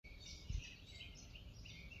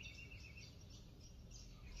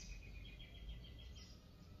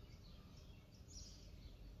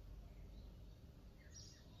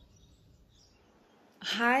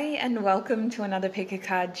Hi and welcome to another Pick a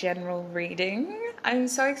Card general reading. I'm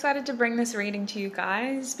so excited to bring this reading to you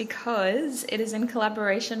guys because it is in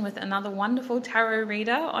collaboration with another wonderful tarot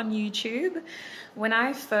reader on YouTube. When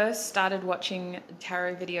I first started watching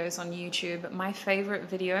tarot videos on YouTube, my favorite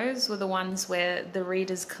videos were the ones where the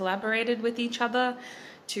readers collaborated with each other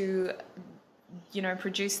to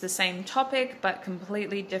produce the same topic but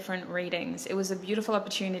completely different readings. It was a beautiful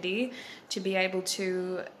opportunity to be able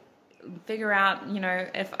to figure out,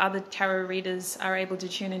 if other tarot readers are able to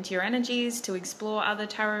tune into your energies, to explore other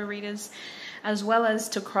tarot readers, as well as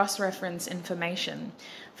to cross-reference information.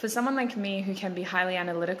 For someone like me who can be highly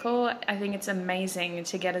analytical, I think it's amazing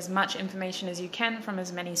to get as much information as you can from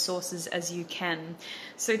as many sources as you can.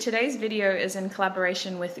 So today's video is in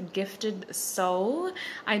collaboration with Gifted Soul.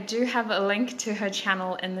 I do have a link to her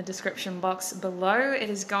channel in the description box below. It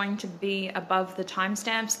is going to be above the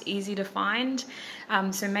timestamps, easy to find.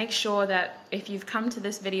 So make sure that if you've come to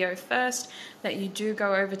this video first, that you do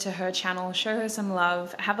go over to her channel, show her some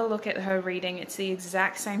love, have a look at her reading. It's the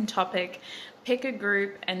exact same topic. Pick a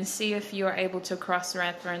group and see if you're able to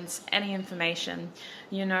cross-reference any information.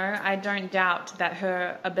 I don't doubt that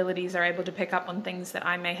her abilities are able to pick up on things that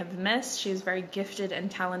I may have missed. She is very gifted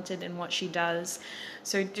and talented in what she does.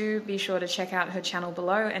 So do be sure to check out her channel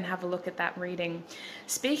below and have a look at that reading.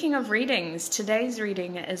 Speaking of readings, today's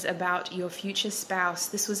reading is about your future spouse.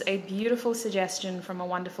 This was a beautiful suggestion from a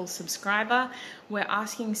wonderful subscriber. We're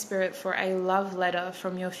asking Spirit for a love letter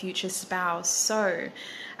from your future spouse. So,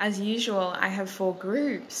 as usual, I have 4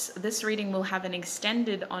 groups. This reading will have an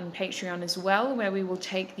extended on Patreon as well, where we will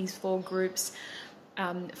take these 4 groups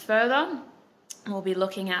further. We'll be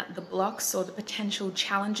looking at the blocks or the potential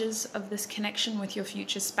challenges of this connection with your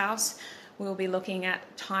future spouse. We'll be looking at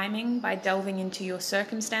timing by delving into your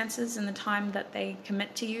circumstances and the time that they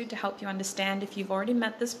commit to you to help you understand if you've already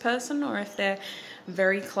met this person or if they're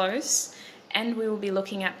very close. And we will be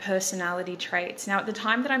looking at personality traits. Now, at the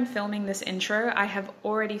time that I'm filming this intro, I have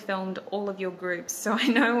already filmed all of your groups, so I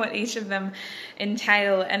know what each of them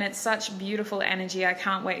entail, and it's such beautiful energy. I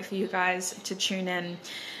can't wait for you guys to tune in.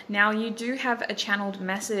 Now, you do have a channeled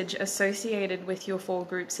message associated with your 4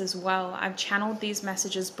 groups as well. I've channeled these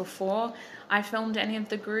messages before I filmed any of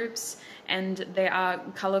the groups, and they are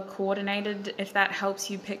color coordinated if that helps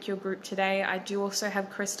you pick your group today. I do also have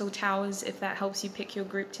crystal towers if that helps you pick your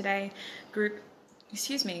group today. Group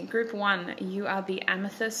 1, you are the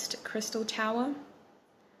amethyst crystal tower.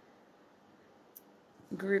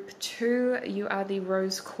 Group 2, you are the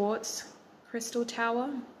rose quartz crystal tower.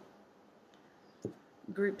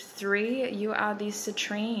 Group 3, you are the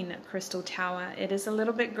citrine crystal tower. It is a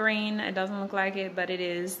little bit green. It doesn't look like it, but it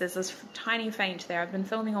is. There's this tiny faint there. I've been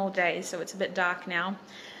filming all day, so it's a bit dark now.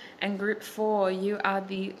 And group 4, you are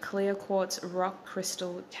the clear quartz rock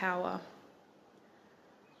crystal tower.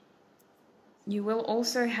 You will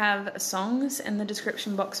also have songs in the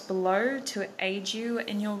description box below to aid you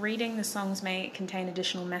in your reading. The songs may contain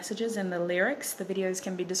additional messages in the lyrics. The videos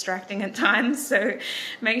can be distracting at times, so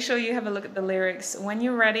make sure you have a look at the lyrics. When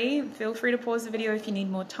you're ready, feel free to pause the video if you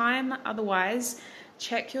need more time. Otherwise,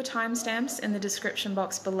 check your timestamps in the description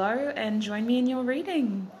box below and join me in your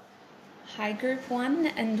reading. Hi Group 1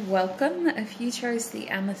 and welcome. If you chose the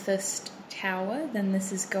Amethyst Tower, then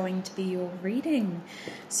this is going to be your reading.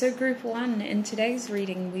 So Group 1, in today's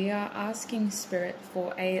reading we are asking Spirit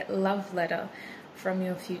for a love letter from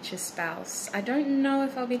your future spouse. I don't know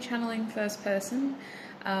if I'll be channeling first person.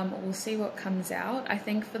 We'll see what comes out. I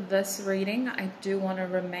think for this reading I do want to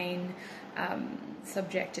remain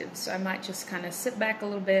subjective, so I might just kind of sit back a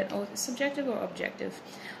little bit, or subjective or objective.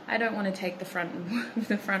 I don't want to take the front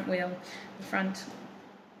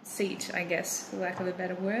seat, I guess, for lack of a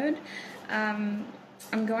better word. I'm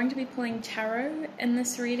going to be pulling tarot in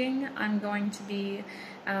this reading. I'm going to be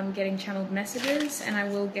getting channeled messages, and I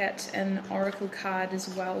will get an oracle card as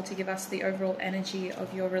well to give us the overall energy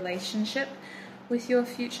of your relationship with your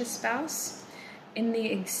future spouse. In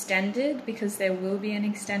the extended, because there will be an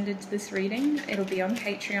extended to this reading, it'll be on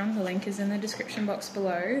Patreon, the link is in the description box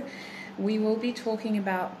below. We will be talking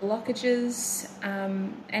about blockages,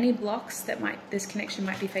 any blocks that this connection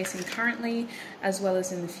might be facing currently, as well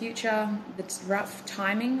as in the future, the rough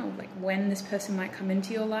timing of when this person might come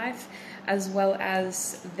into your life, as well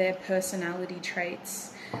as their personality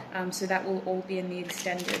traits. So that will all be in the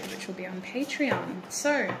extended, which will be on Patreon.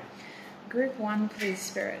 So, Group 1, please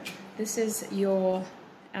Spirit. This is your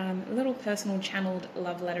little personal channeled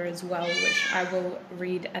love letter as well, which I will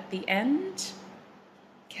read at the end.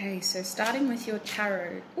 Okay, so starting with your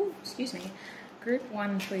tarot. Oh, excuse me. Group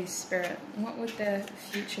 1, please Spirit. What would their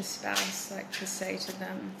future spouse like to say to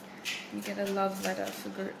them? You get a love letter for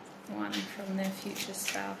Group one from their future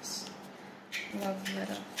spouse. Love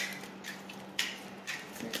letter.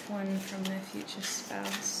 Group one from their future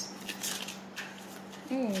spouse.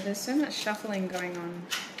 Oh, there's so much shuffling going on.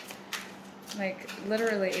 Like,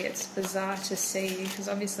 literally, it's bizarre to see, because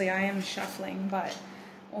obviously I am shuffling, but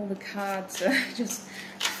all the cards are just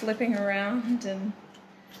flipping around and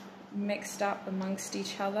mixed up amongst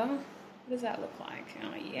each other. What does that look like?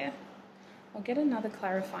 Oh, yeah. I'll get another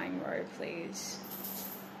clarifying row, please.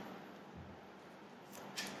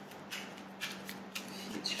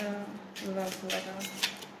 Future love letter.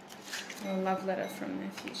 Or love letter from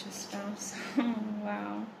their future spouse. Oh,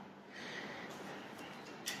 wow.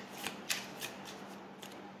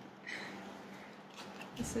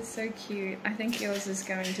 This is so cute. I think yours is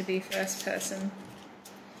going to be first person.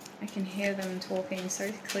 I can hear them talking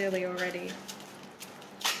so clearly already.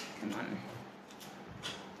 Come on.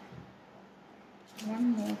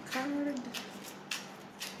 One more card.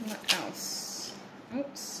 What else?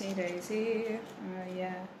 Oopsie daisy. Oh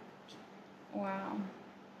yeah. Wow.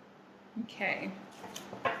 Okay.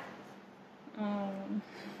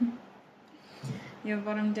 Your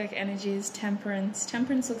bottom deck energy is Temperance.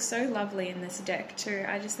 Temperance looks so lovely in this deck too.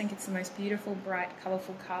 I just think it's the most beautiful, bright,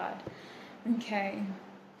 colourful card. Okay.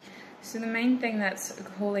 So the main thing that's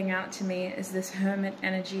calling out to me is this Hermit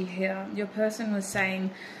energy here. Your person was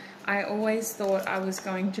saying, I always thought I was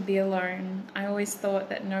going to be alone. I always thought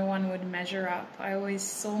that no one would measure up. I always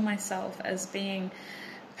saw myself as being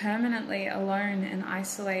permanently alone and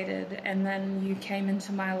isolated, and then you came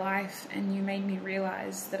into my life and you made me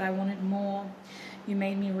realize that I wanted more. You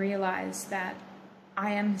made me realize that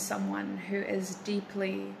I am someone who is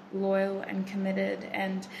deeply loyal and committed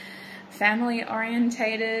and family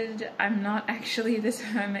orientated. I'm not actually this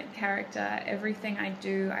hermit character. Everything I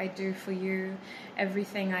do for you.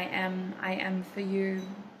 Everything I am for you.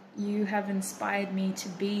 You have inspired me to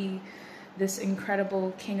be this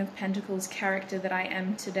incredible King of Pentacles character that I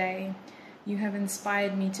am today. You have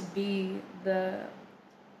inspired me to be the,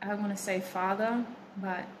 I want to say father,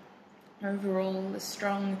 but overall the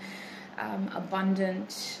strong,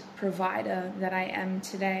 abundant provider that I am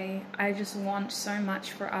today. I just want so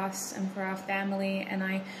much for us and for our family, and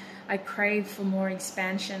I crave for more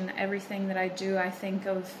expansion. Everything that I do, I think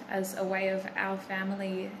of as a way of our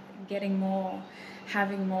family getting more,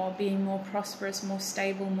 having more, being more prosperous, more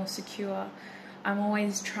stable, more secure. I'm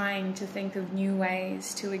always trying to think of new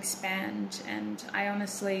ways to expand, and I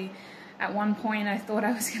honestly, at one point I thought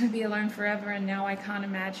I was going to be alone forever, and now I can't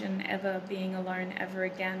imagine ever being alone ever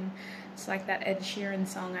again. It's like that Ed Sheeran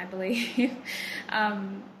song, I believe.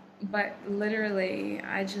 But literally,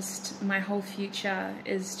 my whole future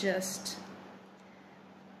is just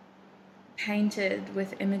painted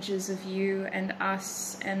with images of you and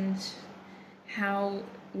us and how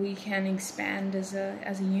we can expand as a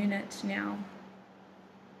unit now.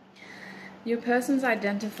 Your person's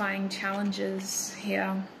identifying challenges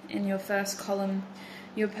here in your first column.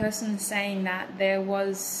 Your person's saying that there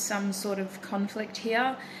was some sort of conflict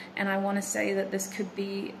here, and I want to say that this could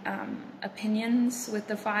be opinions with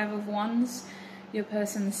the Five of Wands. Your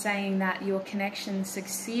person's saying that your connection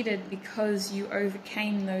succeeded because you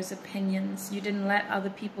overcame those opinions. You didn't let other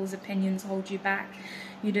people's opinions hold you back.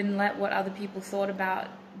 You didn't let what other people thought about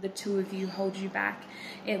the two of you hold you back.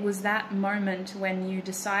 It was that moment when you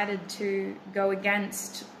decided to go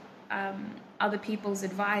against other people's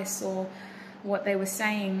advice or what they were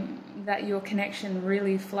saying that your connection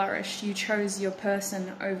really flourished. You chose your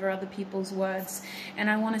person over other people's words.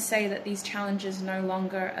 And I want to say that these challenges no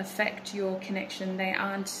longer affect your connection. They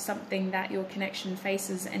aren't something that your connection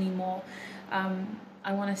faces anymore.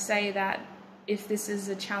 I want to say that if this is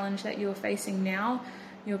a challenge that you're facing now,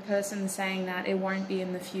 your person's saying that it won't be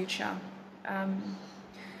in the future.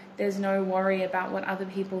 There's no worry about what other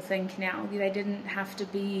people think now. They didn't have to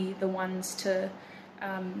be the ones to...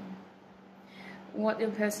 what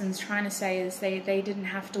your person's trying to say is they didn't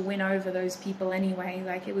have to win over those people anyway.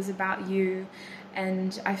 Like, it was about you.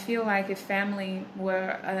 And I feel like if family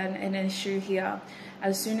were an issue here,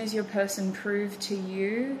 as soon as your person proved to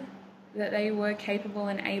you that they were capable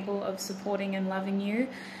and able of supporting and loving you,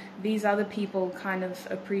 these other people kind of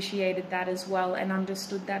appreciated that as well and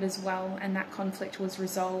understood that as well, and that conflict was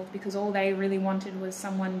resolved because all they really wanted was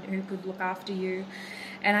someone who could look after you.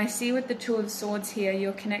 And I see with the Two of Swords here,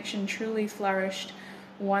 your connection truly flourished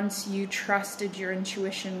once you trusted your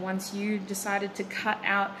intuition, once you decided to cut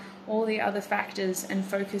out all the other factors and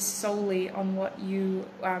focus solely on what you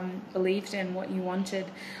believed in, what you wanted.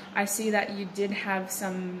 I see that you did have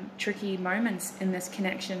some tricky moments in this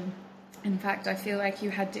connection. In fact, I feel like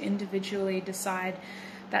you had to individually decide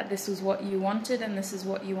that this was what you wanted and this is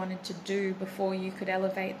what you wanted to do before you could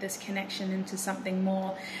elevate this connection into something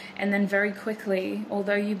more. And then very quickly,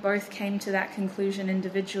 although you both came to that conclusion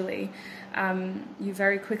individually, you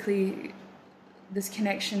very quickly, this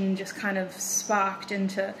connection just kind of sparked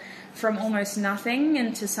into, from almost nothing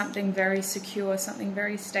into something very secure, something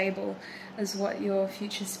very stable, is what your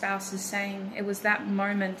future spouse is saying. It was that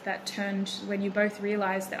moment that turned, when you both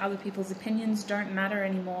realized that other people's opinions don't matter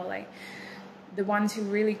anymore. Like, the ones who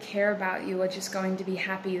really care about you are just going to be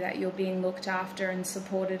happy that you're being looked after and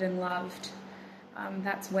supported and loved.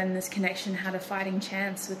 That's when this connection had a fighting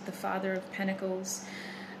chance with the Father of Pentacles.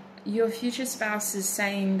 Your future spouse is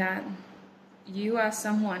saying that you are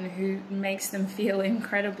someone who makes them feel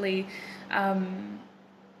incredibly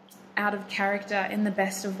out of character in the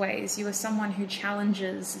best of ways. You are someone who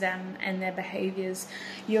challenges them and their behaviors.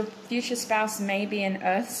 Your future spouse may be an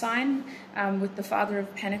earth sign with the Father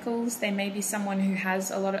of Pentacles. They may be someone who has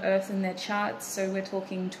a lot of earth in their charts. So we're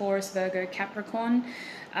talking Taurus, Virgo, Capricorn.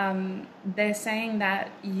 They're saying that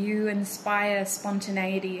you inspire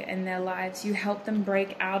spontaneity in their lives. You help them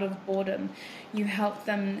break out of boredom. You help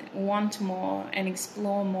them want more and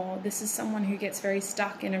explore more. This is someone who gets very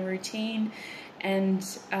stuck in a routine, and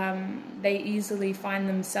they easily find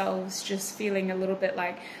themselves just feeling a little bit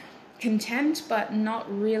like content but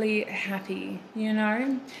not really happy, you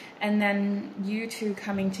know? And then you two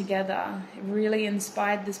coming together really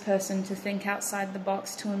inspired this person to think outside the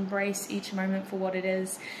box, to embrace each moment for what it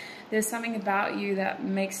is. There's something about you that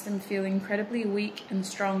makes them feel incredibly weak and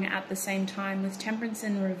strong at the same time. With Temperance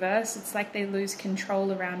in reverse, it's like they lose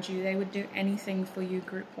control around you. They would do anything for you,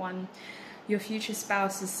 Group 1. Your future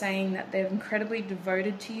spouse is saying that they're incredibly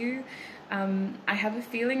devoted to you. I have a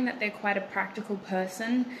feeling that they're quite a practical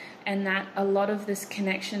person, and that a lot of this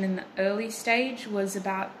connection in the early stage was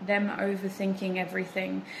about them overthinking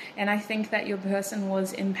everything. And I think that your person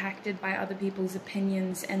was impacted by other people's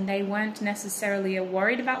opinions, and they weren't necessarily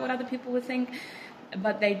worried about what other people would think,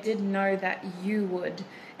 but they did know that you would,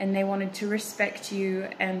 and they wanted to respect you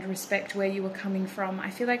and respect where you were coming from. I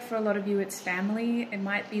feel like for a lot of you it's family. It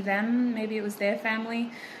might be them, maybe it was their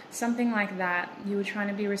family, something like that. You were trying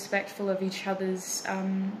to be respectful of each other's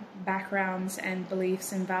backgrounds and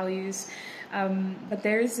beliefs and values. But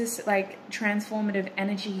there is this like transformative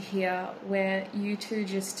energy here where you two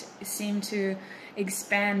just seem to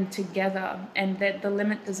expand together, and that the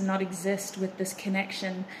limit does not exist with this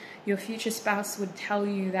connection. Your future spouse would tell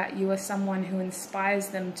you that you are someone who inspires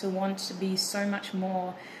them to want to be so much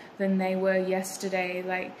more than they were yesterday.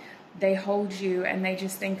 Like, they hold you and they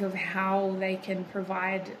just think of how they can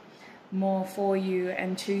provide more for you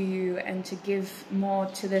and to you, and to give more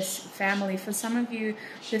to this family. For some of you,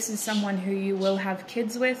 this is someone who you will have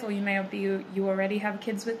kids with, or you may be, you already have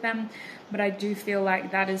kids with them, but I do feel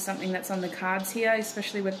like that is something that's on the cards here,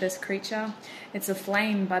 especially with this creature. It's a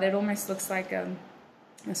flame, but it almost looks like a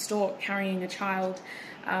stork carrying a child.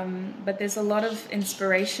 But there's a lot of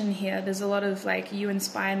inspiration here. There's a lot of like, you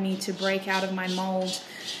inspire me to break out of my mold.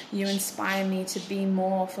 You inspire me to be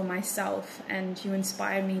more for myself, and you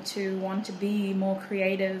inspire me to want to be more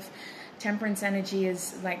creative. Temperance energy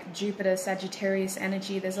is like Jupiter, Sagittarius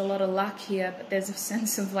energy. There's a lot of luck here, but there's a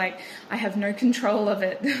sense of like, I have no control of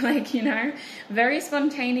it. Like, you know, very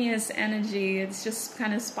spontaneous energy. It's just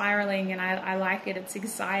kind of spiraling, and I like it. It's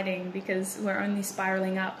exciting because we're only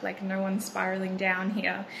spiraling up, like no one's spiraling down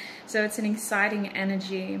here. So it's an exciting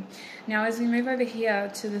energy. Now, as we move over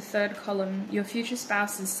here to the third column, your future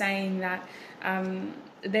spouse is saying that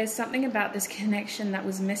there's something about this connection that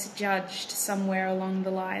was misjudged somewhere along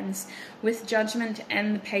the lines. With Judgment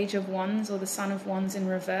and the Page of Wands, or the Son of Wands in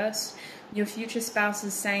reverse, your future spouse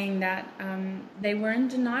is saying that they were in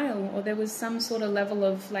denial, or there was some sort of level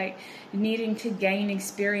of like needing to gain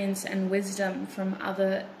experience and wisdom from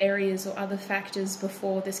other areas or other factors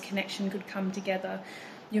before this connection could come together.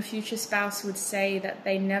 Your future spouse would say that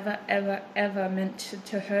they never, ever, ever meant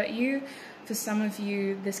to hurt you. For some of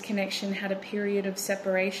you, this connection had a period of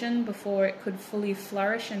separation before it could fully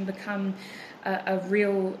flourish and become a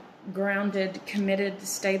real grounded, committed,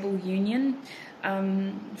 stable union.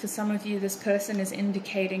 For some of you, this person is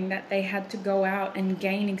indicating that they had to go out and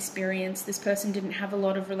gain experience. This person didn't have a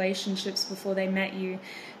lot of relationships before they met you.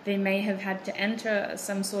 They may have had to enter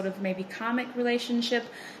some sort of maybe karmic relationship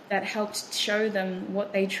that helped show them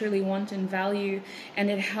what they truly want and value, and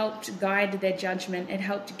it helped guide their judgment. It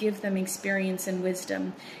helped give them experience and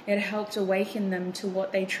wisdom. It helped awaken them to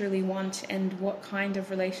what they truly want and what kind of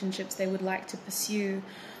relationships they would like to pursue.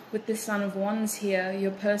 With the Son of Wands here,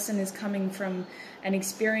 your person is coming from an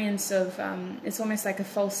experience of, it's almost like a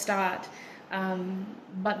false start,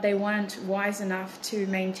 but they weren't wise enough to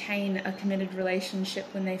maintain a committed relationship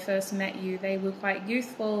when they first met you. They were quite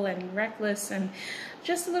youthful and reckless and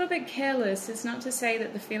just a little bit careless. It's not to say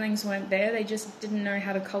that the feelings weren't there, they just didn't know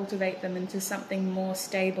how to cultivate them into something more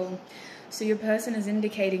stable. So your person is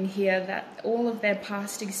indicating here that all of their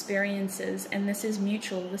past experiences, and this is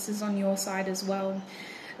mutual, this is on your side as well,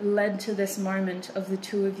 led to this moment of the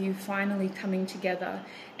two of you finally coming together.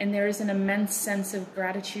 And there is an immense sense of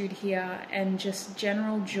gratitude here and just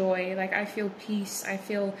general joy. Like, I feel peace, I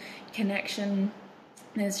feel connection.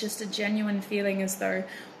 There's just a genuine feeling as though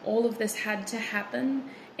all of this had to happen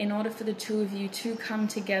in order for the two of you to come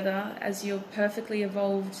together as your perfectly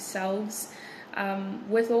evolved selves,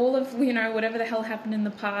 with all of, whatever the hell happened in the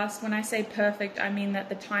past. When I say perfect, I mean that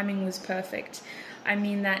the timing was perfect. I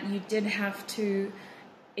mean that you did have to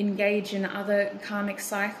engage in other karmic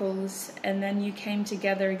cycles, and then you came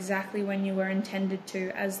together exactly when you were intended to,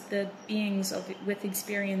 as the beings with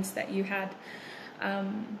experience that you had.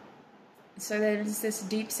 So there's this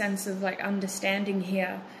deep sense of like understanding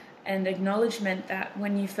here and acknowledgement that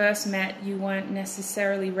when you first met, you weren't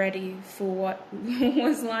necessarily ready for what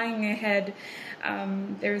was lying ahead.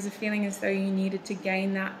 There was a feeling as though you needed to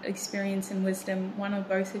gain that experience and wisdom. One or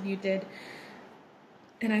both of you did.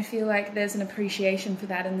 And I feel like there's an appreciation for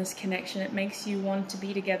that in this connection. It makes you want to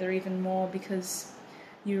be together even more because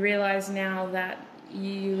you realize now that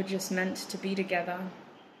you were just meant to be together.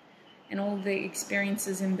 And all the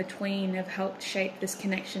experiences in between have helped shape this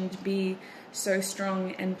connection to be so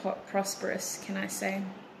strong and prosperous, can I say.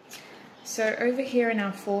 So over here in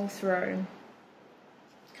our fourth row,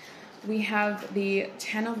 we have the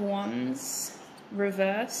Ten of Wands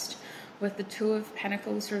reversed, with the Two of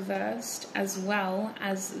Pentacles reversed, as well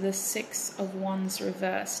as the Six of Wands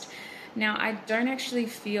reversed. Now, I don't actually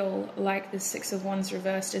feel like the Six of Wands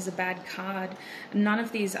reversed is a bad card. None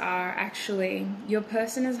of these are, actually. Your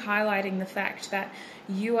person is highlighting the fact that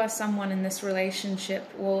you are someone in this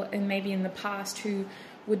relationship, or maybe in the past, who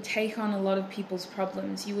would take on a lot of people's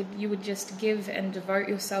problems. You would just give and devote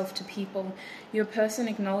yourself to people. Your person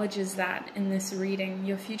acknowledges that in this reading.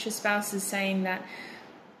 Your future spouse is saying that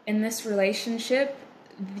in this relationship,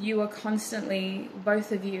 you are constantly,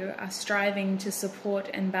 both of you are striving to support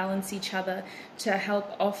and balance each other, to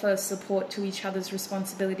help offer support to each other's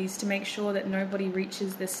responsibilities, to make sure that nobody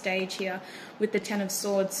reaches this stage here with the Ten of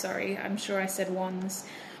Swords, sorry, I'm sure I said Wands,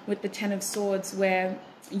 with the Ten of Swords, where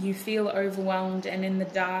you feel overwhelmed and in the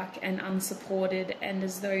dark and unsupported and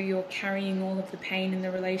as though you're carrying all of the pain in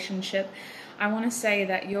the relationship. I want to say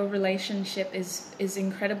that your relationship is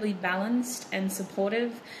incredibly balanced and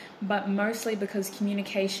supportive, but mostly because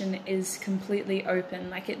communication is completely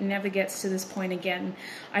open. Like, it never gets to this point again.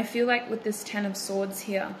 I feel like with this Ten of Swords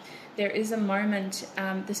here, there is a moment,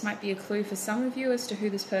 this might be a clue for some of you as to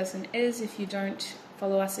who this person is if you don't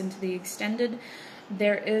follow us into the extended.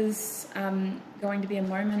 There is going to be a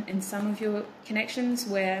moment in some of your connections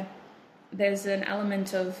where there's an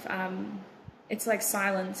element of it's like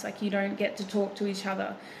silence, like you don't get to talk to each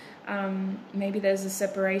other. Maybe there's a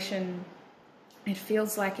separation. It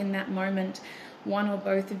feels like in that moment, one or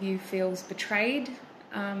both of you feels betrayed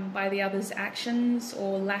by the other's actions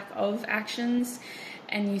or lack of actions,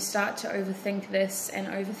 and you start to overthink this and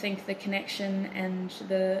overthink the connection and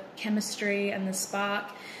the chemistry and the spark.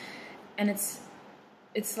 And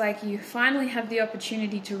it's like you finally have the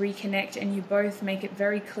opportunity to reconnect, and you both make it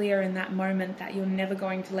very clear in that moment that you're never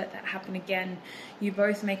going to let that happen again. You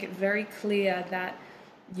both make it very clear that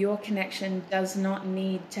your connection does not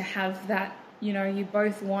need to have that, you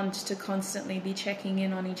both want to constantly be checking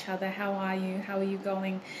in on each other. How are you? How are you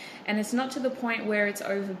going? And it's not to the point where it's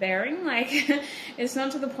overbearing. Like, it's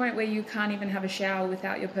not to the point where you can't even have a shower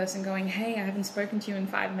without your person going, hey, I haven't spoken to you in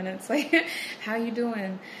 5 minutes. Like, how you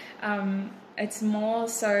doing? It's more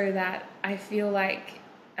so that I feel like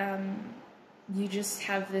you just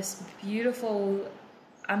have this beautiful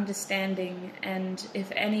understanding, and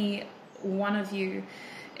if any one of you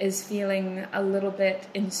is feeling a little bit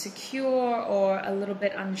insecure or a little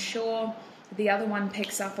bit unsure, the other one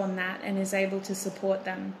picks up on that and is able to support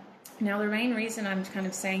them. Now, the main reason I'm kind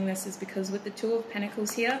of saying this is because with the Two of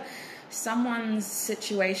Pentacles here, someone's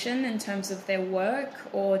situation in terms of their work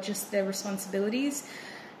or just their responsibilities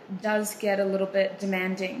does get a little bit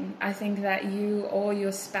demanding. I think that you or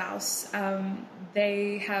your spouse,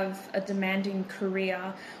 they have a demanding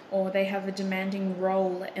career, or they have a demanding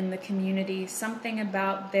role in the community. Something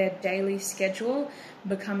about their daily schedule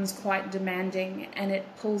becomes quite demanding, and it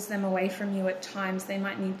pulls them away from you at times. They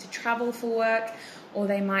might need to travel for work, or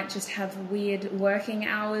they might just have weird working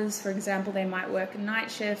hours. For example, they might work night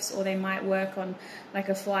shifts, or they might work on like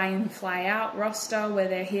a fly in, fly out roster where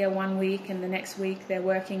they're here one week and the next week they're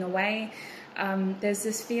working away. There's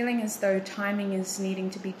this feeling as though timing is needing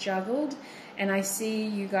to be juggled, and I see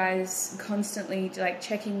you guys constantly like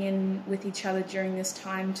checking in with each other during this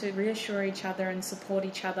time to reassure each other and support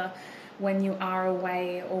each other when you are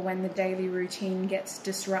away or when the daily routine gets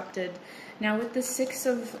disrupted. Now with the Six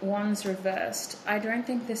of Wands reversed, I don't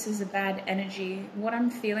think this is a bad energy. What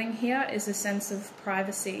I'm feeling here is a sense of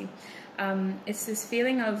privacy. It's this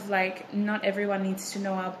feeling of like, not everyone needs to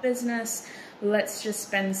know our business. Let's just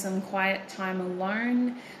spend some quiet time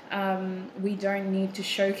alone. We don't need to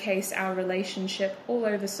showcase our relationship all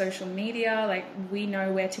over social media. Like, we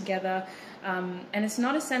know we're together. And it's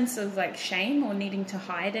not a sense of like shame or needing to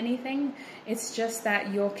hide anything. It's just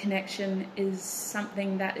that your connection is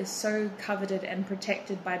something that is so coveted and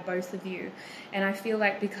protected by both of you. And I feel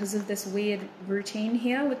like because of this weird routine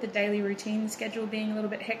here, with the daily routine schedule being a little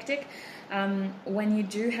bit hectic, when you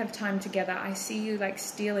do have time together, I see you like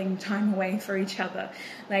stealing time away for each other,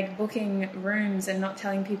 like booking rooms and not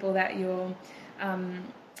telling people that you're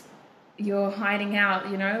hiding out,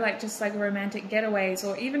 you know, like just like romantic getaways.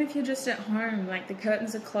 Or even if you're just at home, like the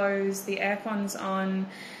curtains are closed, the aircon's on,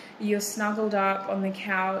 you're snuggled up on the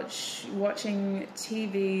couch watching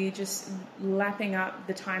TV, just lapping up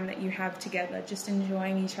the time that you have together, just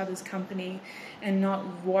enjoying each other's company and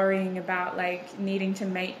not worrying about like needing to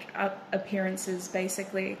make up appearances.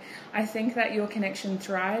 Basically, I think that your connection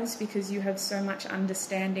thrives because you have so much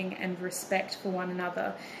understanding and respect for one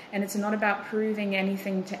another, and it's not about proving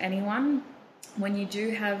anything to anyone. When you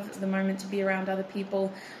do have the moment to be around other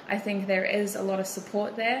people, I think there is a lot of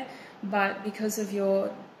support there, but because of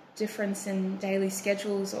your difference in daily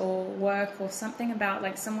schedules or work or something about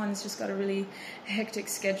like someone's just got a really hectic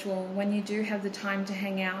schedule, when you do have the time to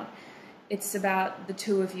hang out, it's about the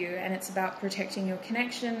two of you, and it's about protecting your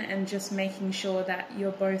connection and just making sure that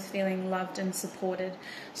you're both feeling loved and supported.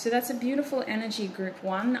 So that's a beautiful energy, group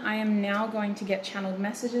one. I am now going to get channeled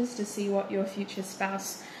messages to see what your future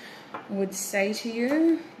spouse would say to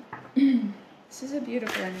you. This is a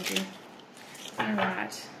beautiful energy. All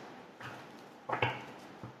right.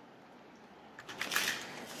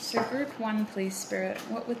 So group one, please, Spirit,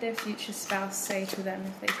 what would their future spouse say to them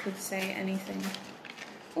if they could say anything?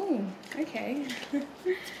 Oh, okay.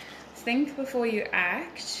 Think before you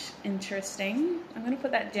act. Interesting. I'm going to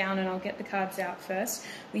put that down and I'll get the cards out first.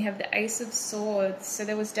 We have the Ace of Swords. So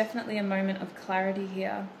there was definitely a moment of clarity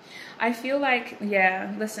here. I feel like,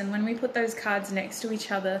 yeah, listen, when we put those cards next to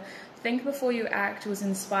each other, think before you act was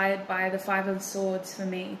inspired by the Five of Swords for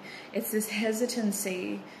me. It's this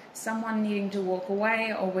hesitancy, someone needing to walk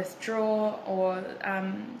away or withdraw, or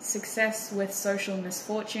success with social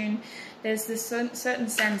misfortune. There's this certain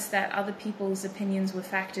sense that other people's opinions were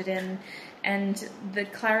factored in, and the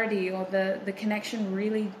clarity or the connection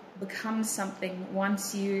really becomes something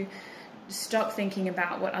once you stop thinking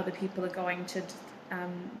about what other people are going to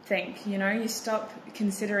think. You know, you stop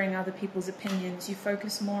considering other people's opinions, you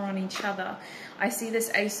focus more on each other. I see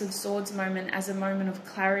this Ace of Swords moment as a moment of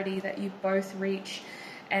clarity that you both reach,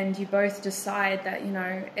 and you both decide that, you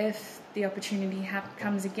know, if the opportunity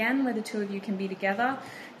comes again where the two of you can be together,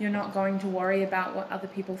 you're not going to worry about what other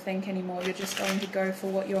people think anymore. You're just going to go for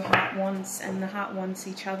what your heart wants, and the heart wants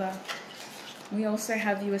each other. We also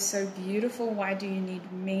have You Are So Beautiful, Why Do You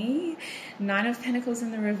Need Me? Nine of Pentacles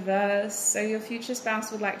in the reverse. So your future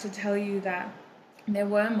spouse would like to tell you that there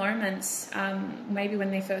were moments, maybe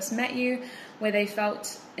when they first met you, where they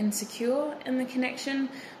felt insecure in the connection,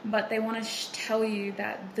 but they want to tell you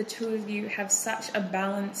that the two of you have such a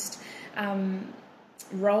balanced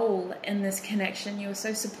role in this connection. You're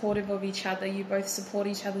so supportive of each other. You both support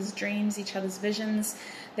each other's dreams, each other's visions.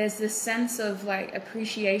 There's this sense of like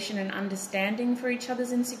appreciation and understanding for each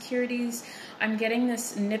other's insecurities. I'm getting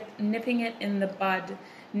this nipping it in the bud.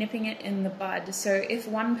 Nipping it in the bud. So if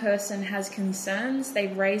one person has concerns, they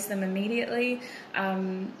raise them immediately,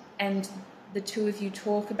 and the two of you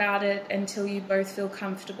talk about it until you both feel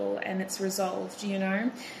comfortable and it's resolved, you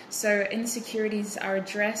know. So insecurities are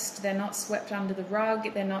addressed. They're not swept under the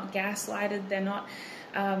rug. They're not gaslighted. They're not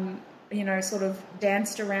you know, sort of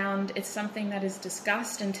danced around. It's something that is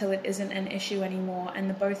discussed until it isn't an issue anymore, and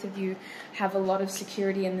the both of you have a lot of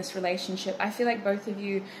security in this relationship. I feel like both of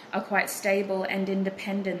you are quite stable and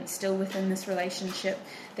independent still within this relationship.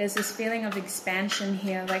 There's this feeling of expansion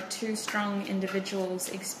here, like two strong individuals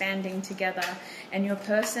expanding together, and your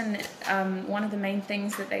person, one of the main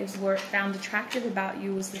things that they've found attractive about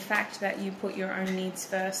you was the fact that you put your own needs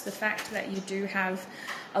first, the fact that you do have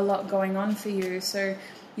a lot going on for you. So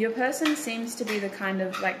Your person seems to be the kind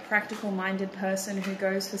of like practical-minded person who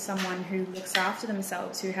goes for someone who looks after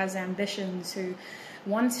themselves, who has ambitions, who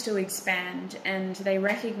wants to expand, and they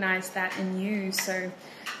recognize that in you. So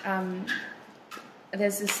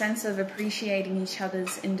there's this sense of appreciating each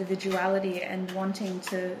other's individuality and wanting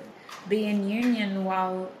to be in union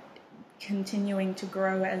while continuing to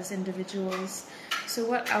grow as individuals. So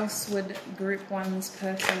what else would Group 1's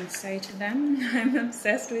person say to them? I'm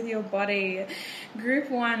obsessed with your body. Group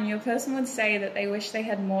 1, your person would say that they wish they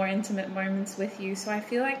had more intimate moments with you. So I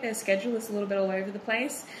feel like their schedule is a little bit all over the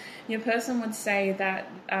place. Your person would say that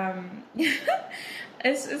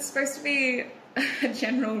it's supposed to be a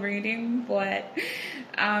general reading, but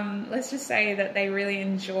let's just say that they really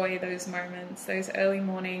enjoy those moments, those early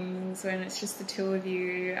mornings when it's just the two of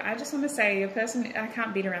you. I just want to say, your person, I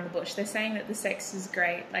can't beat around the bush. They're saying that the sex is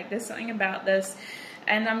great. Like, there's something about this.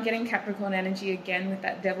 And I'm getting Capricorn energy again with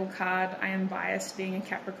that Devil card. I am biased being a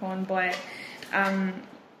Capricorn, but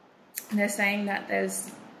they're saying that there's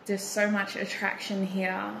so much attraction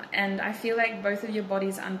here, and I feel like both of your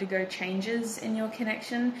bodies undergo changes in your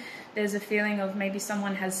connection. There's a feeling of maybe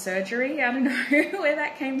someone has surgery. I don't know where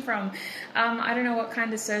that came from. I don't know what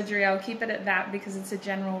kind of surgery. I'll keep it at that because it's a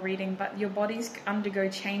general reading, but your bodies undergo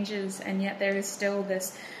changes, and yet there is still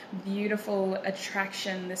this beautiful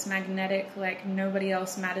attraction, this magnetic, like nobody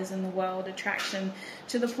else matters in the world attraction,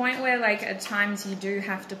 to the point where like at times you do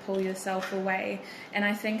have to pull yourself away. And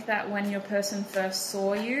I think that when your person first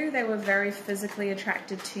saw you, they were very physically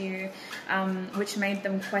attracted to you, which made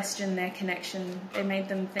them question their connection. It made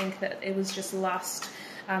them think that it was just lust.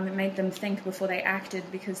 It made them think before they acted,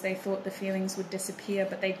 because they thought the feelings would disappear,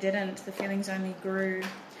 but they didn't. The feelings only grew.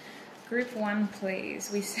 Group 1,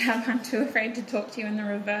 please. We sound I'm too afraid to talk to you in the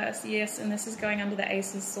reverse. Yes, and this is going under the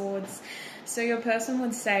Ace of Swords. So your person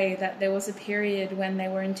would say that there was a period when they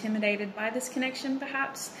were intimidated by this connection,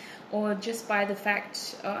 perhaps, or just by the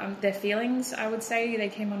fact, their feelings, I would say. They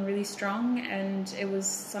came on really strong, and it was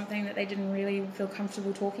something that they didn't really feel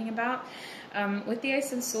comfortable talking about. With the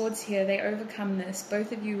Ace of Swords here, they overcome this.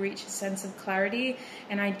 Both of you reach a sense of clarity,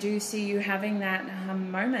 and I do see you having that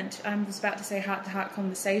moment. I was about to say heart-to-heart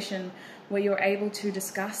conversation, where you're able to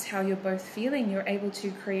discuss how you're both feeling. You're able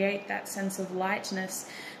to create that sense of lightness,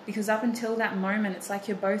 because up until that moment, it's like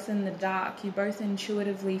you're both in the dark. You both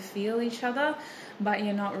intuitively feel each other, but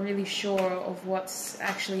you're not really sure of what's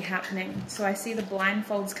actually happening. So I see the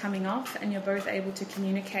blindfolds coming off, and you're both able to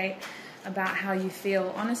communicate about how you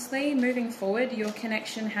feel. Honestly, moving forward, your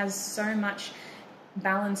connection has so much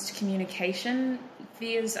balanced communication.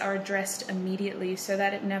 Fears are addressed immediately so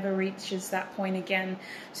that it never reaches that point again,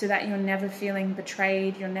 so that you're never feeling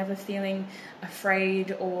betrayed, you're never feeling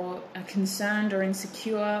afraid or concerned or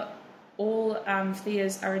insecure. All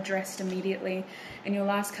fears are addressed immediately. And your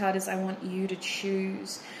last card is I want you to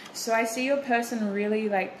choose. So I see your person really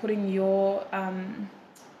like putting your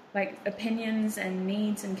like opinions and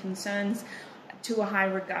needs and concerns to a high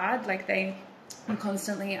regard. Like they are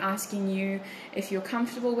constantly asking you if you're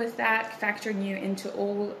comfortable with that, factoring you into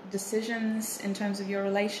all decisions in terms of your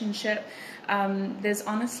relationship. There's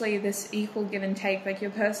honestly this equal give and take. Like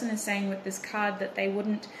your person is saying with this card that they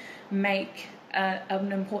wouldn't make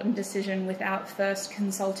an important decision without first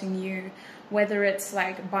consulting you, whether it's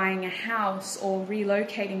like buying a house or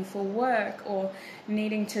relocating for work or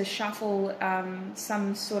needing to shuffle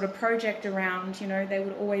some sort of project around. You know, they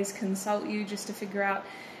would always consult you just to figure out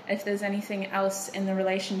if there's anything else in the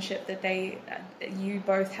relationship that you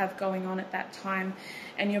both have going on at that time.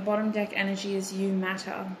 And your bottom deck energy is you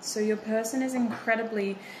matter. So your person is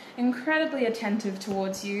incredibly attentive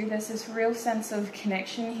towards you. There's this real sense of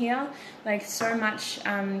connection here, like so much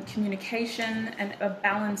communication and a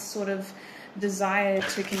balanced sort of desire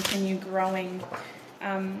to continue growing,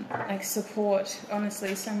 like support,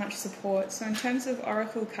 honestly, so much support. So in terms of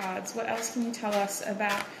oracle cards, what else can you tell us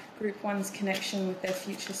about Group 1's connection with their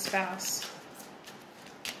future spouse?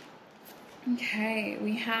 Okay,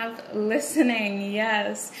 we have listening.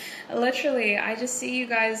 Yes, literally, I just see you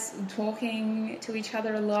guys talking to each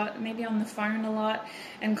other a lot, maybe on the phone a lot,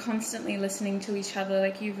 and constantly listening to each other.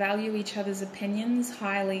 Like you value each other's opinions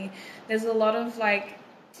highly. There's a lot of like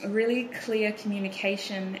really clear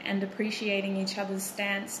communication and appreciating each other's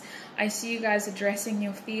stance. I see you guys addressing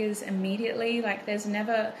your fears immediately. Like there's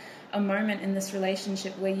never a moment in this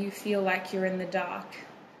relationship where you feel like you're in the dark.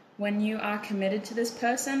 When you are committed to this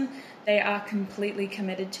person, they are completely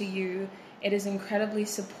committed to you, It is incredibly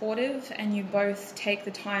supportive, and you both take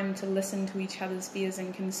the time to listen to each other's fears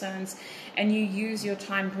and concerns, and you use your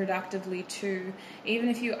time productively too. Even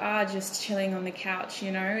if you are just chilling on the couch,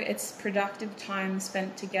 you know, it's productive time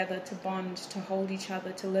spent together to bond, to hold each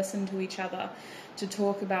other, to listen to each other, to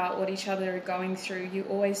talk about what each other are going through. You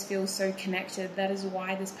always feel so connected. That is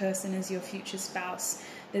why this person is your future spouse.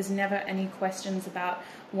 There's never any questions about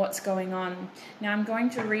what's going on. Now I'm going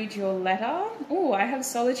to read your letter. Oh, I have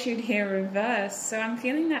solitude here reversed. So I'm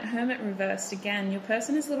feeling that Hermit reversed again. Your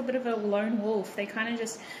person is a little bit of a lone wolf. They kind of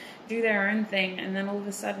just do their own thing, and then all of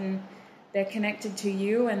a sudden they're connected to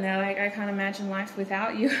you, and they're like, I can't imagine life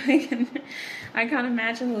without you. I can't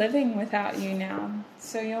imagine living without you now.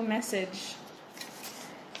 So your message.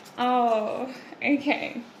 Oh,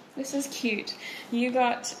 okay. This is cute. You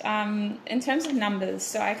got, in terms of numbers,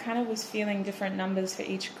 so I kind of was feeling different numbers for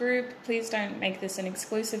each group. Please don't make this an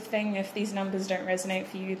exclusive thing. If these numbers don't resonate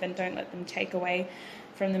for you, then don't let them take away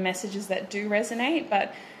from the messages that do resonate.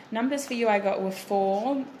 But numbers for you I got were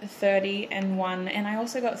 4, 30, and 1. And I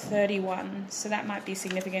also got 31, so that might be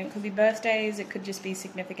significant. It could be birthdays, it could just be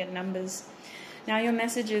significant numbers. Now your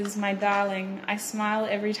message is, my darling, I smile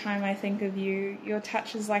every time I think of you. Your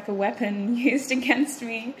touch is like a weapon used against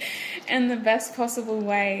me in the best possible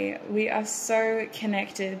way. We are so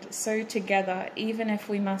connected, so together, even if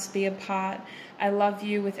we must be apart. I love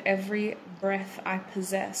you with every breath I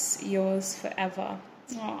possess. Yours forever.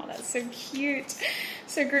 Oh, that's so cute.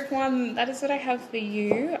 So group 1, that is what I have for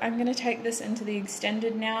you. I'm going to take this into the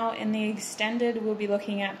extended now. In the extended, we'll be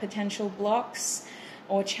looking at potential blocks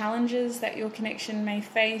or challenges that your connection may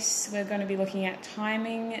face. We're going to be looking at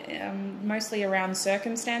timing, mostly around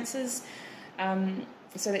circumstances,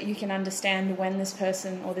 so that you can understand when this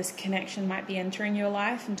person or this connection might be entering your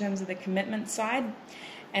life in terms of the commitment side.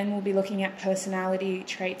 And we'll be looking at personality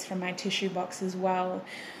traits from my tissue box as well.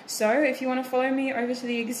 So if you want to follow me over to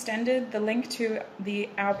the extended, the link to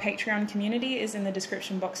our Patreon community is in the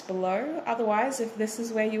description box below. Otherwise, if this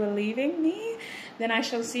is where you are leaving me, then I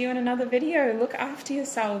shall see you in another video. Look after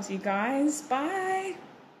yourselves, you guys. Bye.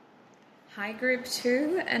 Hi group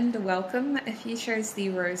 2, and welcome. If you chose the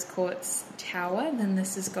Rose Quartz Tower, then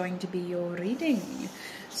this is going to be your reading.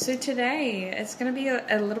 So today it's going to be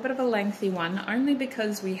a little bit of a lengthy one, only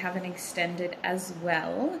because we have an extended as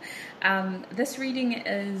well. This reading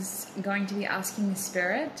is going to be asking the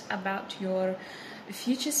Spirit about your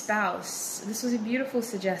future spouse. This was a beautiful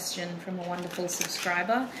suggestion from a wonderful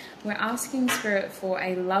subscriber. We're asking Spirit for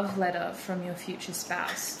a love letter from your future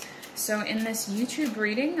spouse. So in this YouTube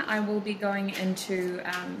reading, I will be going into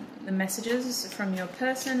the messages from your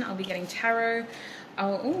person. I'll be getting tarot.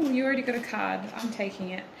 Oh, you already got a card. I'm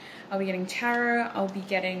taking it. I'll be getting tarot. I'll be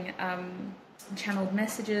getting channeled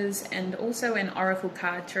messages, and also an oracle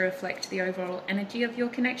card to reflect the overall energy of your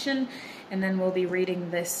connection. And then we'll be reading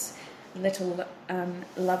this little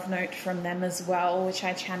love note from them as well, which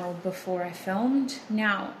I channeled before I filmed.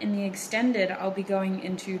 Now, in the extended, I'll be going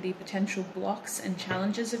into the potential blocks and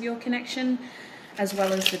challenges of your connection, as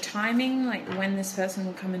well as the timing, like when this person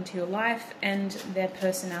will come into your life, and their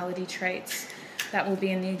personality traits. That will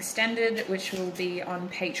be in the extended, which will be on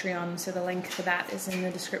Patreon, so the link for that is in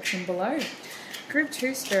the description below. Group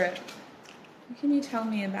 2 Spirit, what can you tell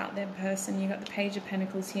me about their person? You got the Page of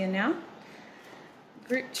Pentacles here now.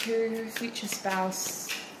 Group 2, future spouse,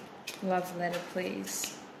 love letter,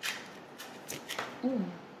 please. Ooh,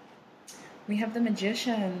 we have the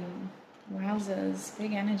Magician. Wowzers,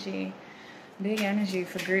 big energy. Big energy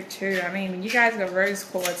for group 2. I mean, you guys got rose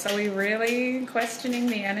quartz. Are we really questioning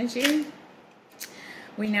the energy?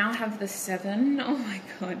 We now have the 7. Oh my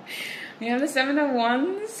god. We have the 7 of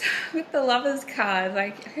Wands with the Lovers card.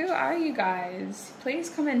 Like, who are you guys? Please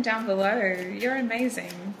comment down below. You're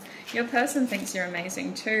amazing. Your person thinks you're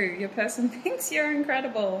amazing too. Your person thinks you're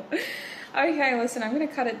incredible. Okay, listen, I'm going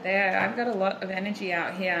to cut it there. I've got a lot of energy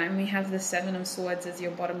out here, and we have the 7 of Swords as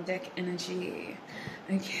your bottom deck energy.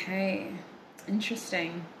 Okay,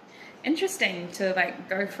 interesting. Interesting to like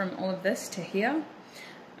go from all of this to here.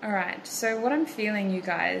 Alright, so what I'm feeling, you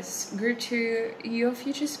guys, group 2, your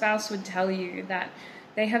future spouse would tell you that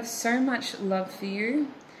they have so much love for you.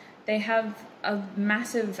 They have a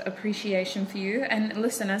massive appreciation for you. And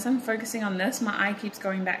listen, as I'm focusing on this, my eye keeps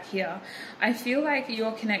going back here. I feel like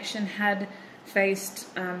your connection had faced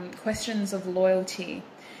questions of loyalty.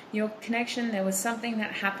 Your connection, there was something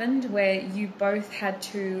that happened where you both had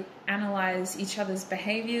to analyze each other's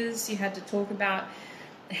behaviors. You had to talk about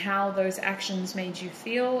how those actions made you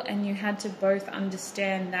feel, and you had to both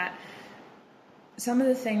understand that some of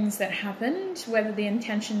the things that happened, whether the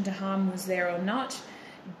intention to harm was there or not,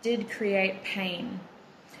 did create pain.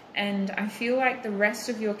 And I feel like the rest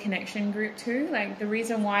of your connection group too, like the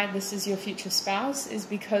reason why this is your future spouse is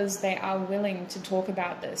because they are willing to talk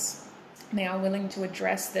about this. They are willing to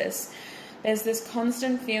address this. There's this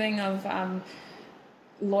constant feeling of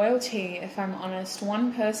loyalty, if I'm honest.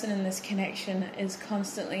 One person in this connection is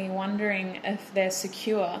constantly wondering if they're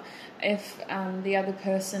secure, if the other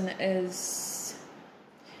person is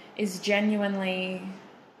genuinely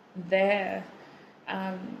there,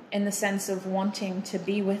 in the sense of wanting to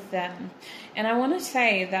be with them. And I want to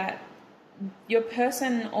say that your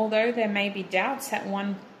person, although there may be doubts at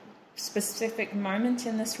one specific moment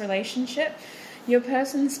in this relationship, your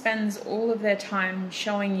person spends all of their time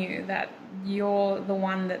showing you that you're the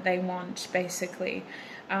one that they want, basically.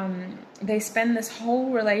 They spend this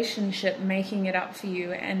whole relationship making it up for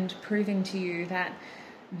you and proving to you that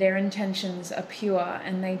their intentions are pure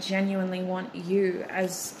and they genuinely want you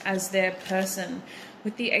as their person.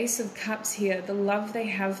 With the Ace of Cups here, the love they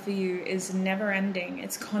have for you is never ending.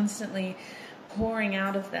 It's constantly pouring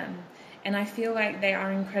out of them. And I feel like they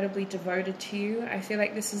are incredibly devoted to you. I feel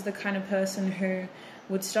like this is the kind of person who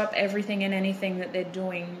would stop everything and anything that they're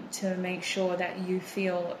doing to make sure that you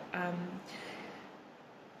feel,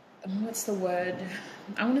 what's the word?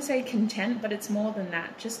 I want to say content, but it's more than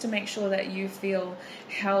that. Just to make sure that you feel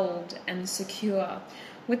held and secure.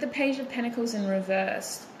 With the Page of Pentacles in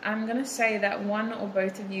reverse, I'm going to say that one or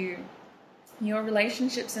both of you, your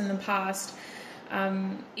relationships in the past,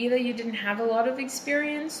 either you didn't have a lot of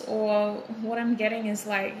experience, or what I'm getting is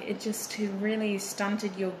like it just really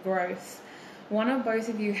stunted your growth. One or both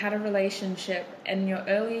of you had a relationship in your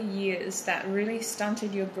early years that really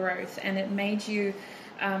stunted your growth, and it made you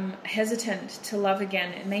hesitant to love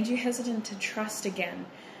again. It made you hesitant to trust again,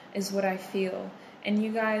 is what I feel. And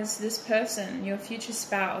you guys, this person, your future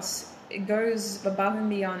spouse, it goes above and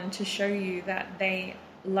beyond to show you that they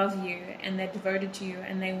love you and they're devoted to you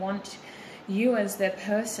and they want you as their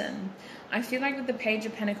person. I feel like with the Page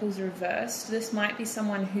of Pentacles reversed, this might be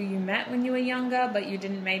someone who you met when you were younger, but you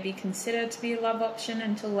didn't maybe consider to be a love option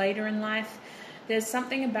until later in life. There's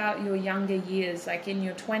something about your younger years, like in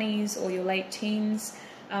your 20s or your late teens,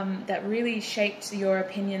 that really shaped your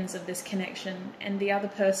opinions of this connection. And the other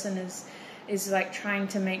person is like trying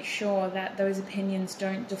to make sure that those opinions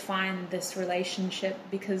don't define this relationship,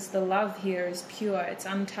 because the love here is pure, it's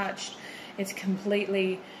untouched, it's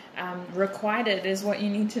completely requited, is what you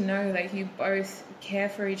need to know. Like, you both care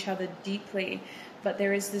for each other deeply, but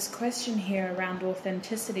there is this question here around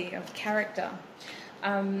authenticity of character.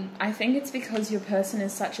 I think it's because your person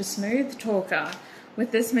is such a smooth talker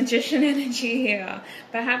with this Magician energy here.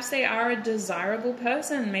 Perhaps they are a desirable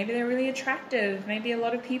person. Maybe they're really attractive. Maybe a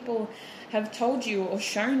lot of people have told you or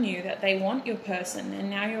shown you that they want your person, and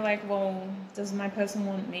now you're like, well, does my person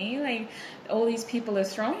want me? Like, all these people are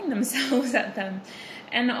throwing themselves at them.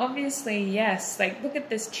 And obviously, yes, like, look at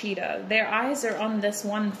this cheater. Their eyes are on this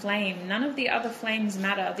one flame. None of the other flames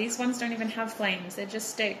matter. These ones don't even have flames. They're just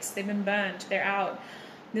sticks. They've been burnt. They're out.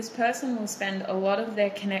 This person will spend a lot of their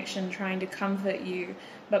connection trying to comfort you,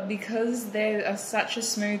 but because they are such a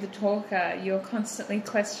smooth talker, you're constantly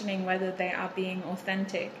questioning whether they are being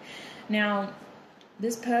authentic. Now,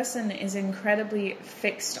 this person is incredibly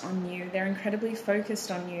fixed on you. They're incredibly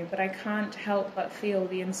focused on you, but I can't help but feel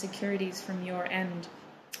the insecurities from your end.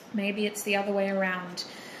 Maybe it's the other way around.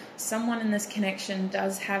 Someone in this connection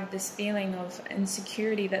does have this feeling of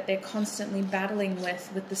insecurity that they're constantly battling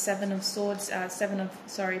with the Seven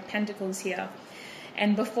of Pentacles here.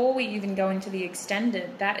 And before we even go into the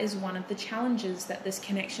extended, that is one of the challenges that this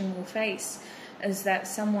connection will face, is that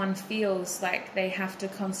someone feels like they have to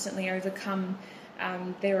constantly overcome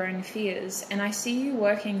their own fears. And I see you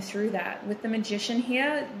working through that. With the Magician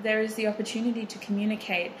here, there is the opportunity to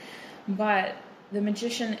communicate, but the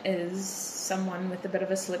Magician is someone with a bit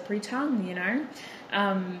of a slippery tongue, you know.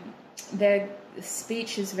 Their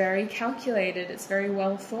speech is very calculated. It's very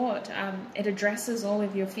well thought. It addresses all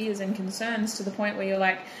of your fears and concerns to the point where you're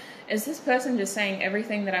like, is this person just saying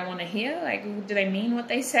everything that I want to hear? Like, do they mean what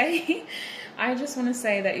they say? I just want to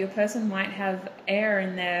say that your person might have air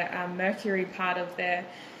in their Mercury part of their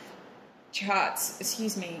charts,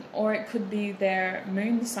 or it could be their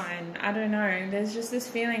moon sign. I don't know. There's just this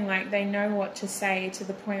feeling like they know what to say, to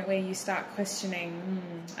the point where you start questioning,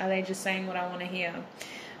 are they just saying what I want to hear?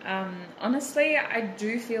 Honestly, I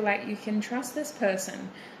do feel like you can trust this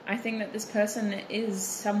person. I think that this person is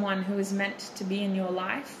someone who is meant to be in your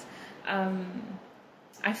life.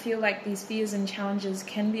 I feel like these fears and challenges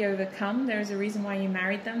can be overcome. There's a reason why you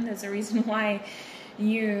married them. There's a reason why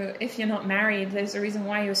if you're not married, there's a reason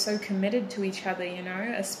why you're so committed to each other, you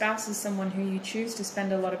know. A spouse is someone who you choose to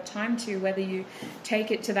spend a lot of time to, whether you take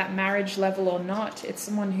it to that marriage level or not. It's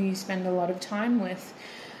someone who you spend a lot of time with.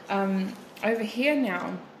 Over here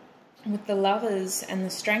now, with the Lovers and the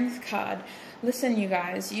Strength card, listen, you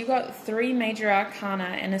guys, you got 3 major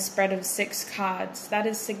arcana and a spread of 6 cards. That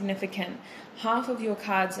is significant. Half of your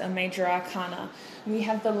cards are major arcana. We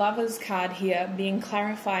have the Lovers card here being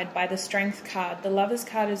clarified by the Strength card. The Lovers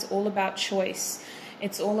card is all about choice.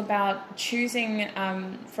 It's all about choosing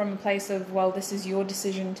from a place of, well, this is your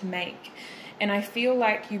decision to make. And I feel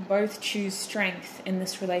like you both choose strength in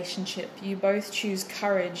this relationship. You both choose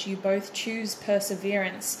courage. You both choose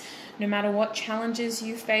perseverance. No matter what challenges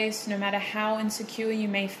you face, no matter how insecure you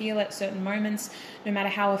may feel at certain moments, no matter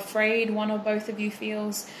how afraid one or both of you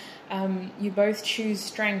feels, you both choose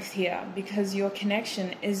strength here because your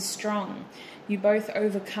connection is strong. You both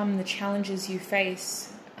overcome the challenges you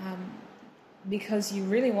face because you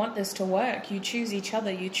really want this to work. You choose each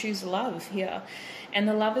other. You choose love here. And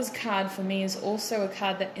the Lovers card for me is also a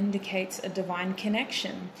card that indicates a divine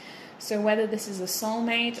connection. So whether this is a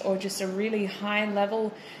soulmate or just a really high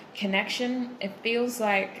level connection, it feels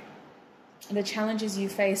like the challenges you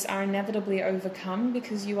face are inevitably overcome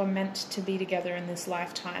because you are meant to be together in this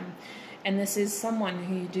lifetime. And this is someone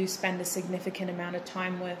who you do spend a significant amount of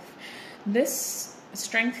time with. This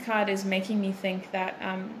Strength card is making me think that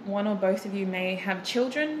one or both of you may have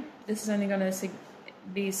children. This is only going to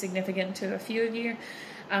be significant to a few of you.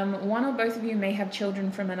 One or both of you may have children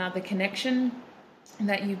from another connection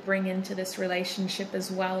that you bring into this relationship as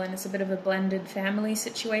well, and it's a bit of a blended family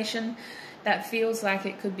situation that feels like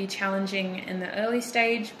it could be challenging in the early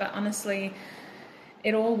stage, but honestly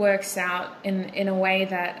it all works out in a way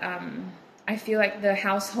that I feel like the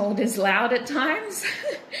household is loud at times.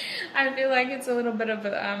 I feel like it's a little bit of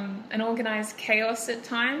an organized chaos at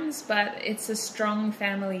times, but it's a strong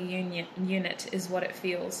family unit is what it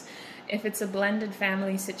feels. If it's a blended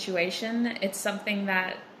family situation, it's something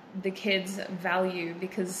that the kids value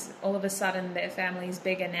because all of a sudden their family's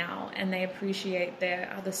bigger now and they appreciate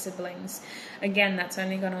their other siblings. Again, that's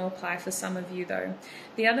only going to apply for some of you though.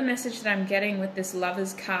 The other message that I'm getting with this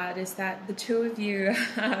Lovers card is that the two of you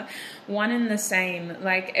are one and the same.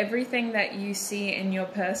 Like everything that you see in your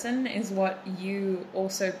person is what you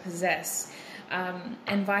also possess.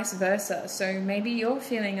 And vice versa. So maybe you're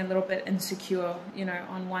feeling a little bit insecure, you know,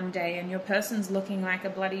 on one day and your person's looking like a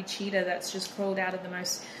bloody cheetah that's just crawled out of the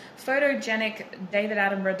most photogenic David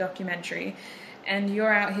Attenborough documentary. And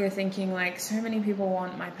you're out here thinking like, so many people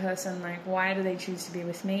want my person, like why do they choose to be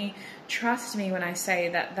with me? Trust me when I say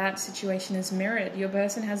that that situation is mirrored. Your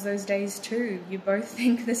person has those days too. You both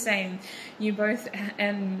think the same. You both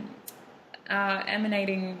are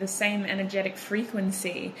emanating the same energetic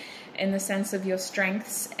frequency in the sense of your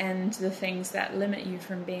strengths and the things that limit you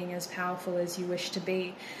from being as powerful as you wish to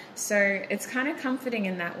be. So it's kind of comforting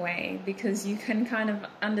in that way because you can kind of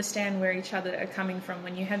understand where each other are coming from.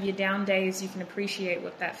 When you have your down days, you can appreciate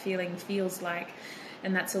what that feeling feels like,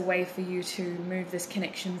 and that's a way for you to move this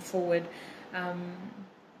connection forward.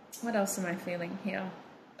 What else am I feeling here?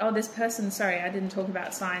 Oh, this person, sorry, I didn't talk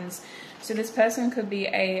about signs. So this person could be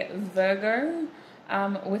a Virgo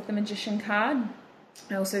with the Magician card.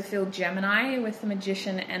 I also feel Gemini with the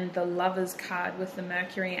Magician and the Lovers card with the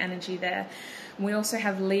Mercury energy there. We also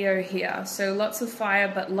have Leo here. So lots of fire,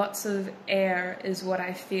 but lots of air is what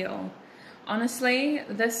I feel. Honestly,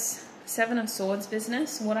 this Seven of Swords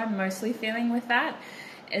business, what I'm mostly feeling with that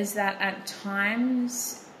is that at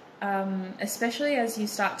times, especially as you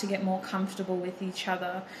start to get more comfortable with each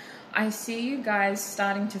other, I see you guys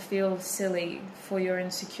starting to feel silly for your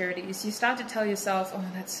insecurities. You start to tell yourself, oh,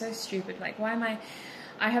 that's so stupid. Like, why am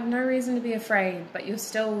I have no reason to be afraid, but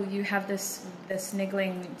you have this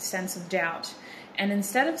niggling sense of doubt. And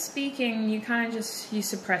instead of speaking, you kind of you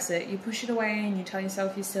suppress it. You push it away and you tell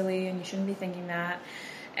yourself you're silly and you shouldn't be thinking that.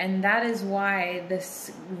 And that is why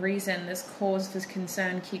this cause for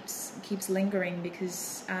concern keeps lingering,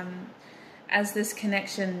 because as this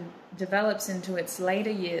connection develops into its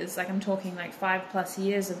later years, like I'm talking like 5+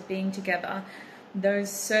 years of being together, those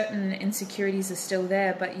certain insecurities are still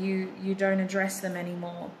there, but you don't address them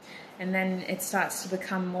anymore. And then it starts to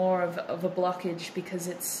become more of a blockage because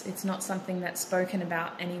it's not something that's spoken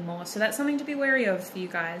about anymore. So that's something to be wary of for you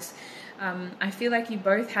guys. I feel like you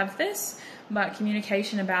both have this, but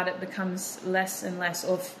communication about it becomes less and less,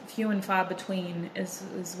 or few and far between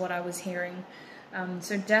is what I was hearing.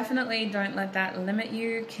 So definitely don't let that limit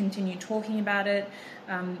you. Continue talking about it.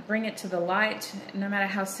 Bring it to the light. No matter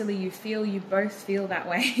how silly you feel, you both feel that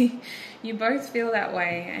way. You both feel that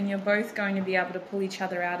way, and you're both going to be able to pull each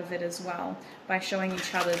other out of it as well by showing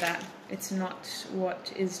each other that it's not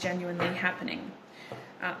what is genuinely happening.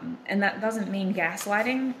 And that doesn't mean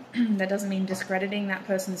gaslighting. That doesn't mean discrediting that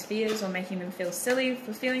person's fears or making them feel silly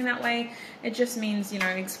for feeling that way. It just means, you know,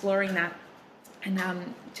 exploring that and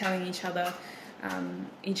telling each other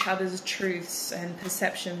each other's truths and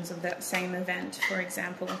perceptions of that same event, for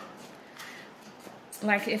example.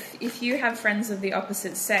 Like if you have friends of the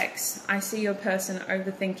opposite sex, I see your person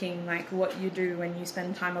overthinking like what you do when you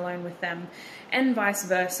spend time alone with them, and vice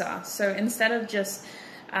versa. So instead of just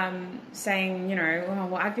saying, you know, oh,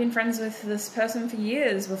 well, I've been friends with this person for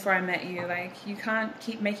years before I met you, like you can't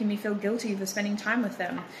keep making me feel guilty for spending time with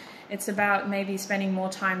them. It's about maybe spending more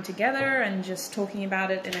time together and just talking about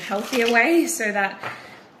it in a healthier way so that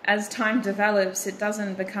as time develops, it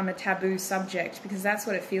doesn't become a taboo subject, because that's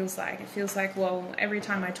what it feels like. It feels like, well, every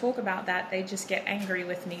time I talk about that, they just get angry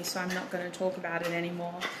with me, so I'm not going to talk about it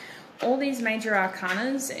anymore. All these major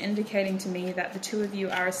arcanas are indicating to me that the two of you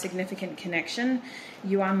are a significant connection.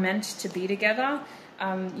 You are meant to be together.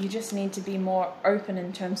 You just need to be more open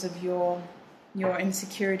in terms of your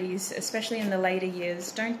insecurities, especially in the later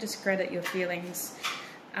years. Don't discredit your feelings.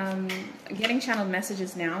 Getting channeled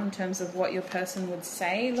messages now in terms of what your person would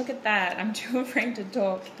say. Look at that. I'm too afraid to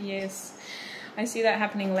talk. Yes. I see that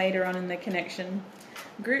happening later on in the connection.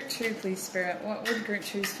 Group 2, please, Spirit. What would Group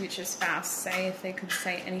 2's future spouse say if they could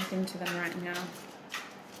say anything to them right now?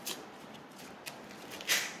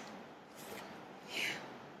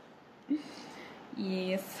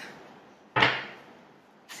 Yes.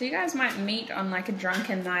 So you guys might meet on like a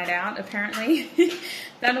drunken night out, apparently.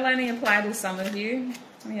 That'll only apply to some of you.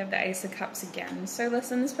 We have the Ace of Cups again. So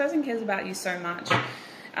listen, this person cares about you so much.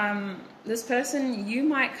 This person, you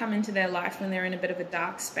might come into their life when they're in a bit of a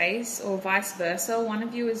dark space, or vice versa. One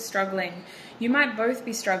of you is struggling. You might both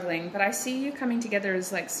be struggling, but I see you coming together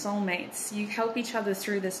as like soulmates. You help each other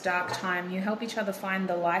through this dark time. You help each other find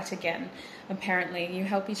the light again, apparently. You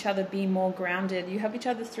help each other be more grounded. You help each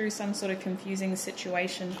other through some sort of confusing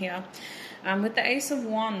situation here. With the Ace of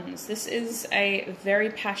Wands, this is a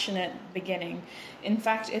very passionate beginning. In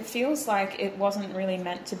fact, it feels like it wasn't really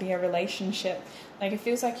meant to be a relationship. Like, it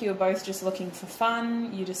feels like you were both just looking for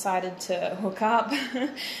fun, you decided to hook up,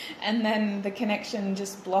 and then the connection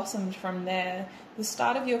just blossomed from there. The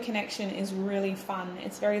start of your connection is really fun.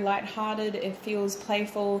 It's very lighthearted, it feels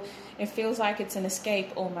playful, it feels like it's an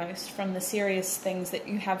escape almost from the serious things that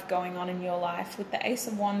you have going on in your life. With the Ace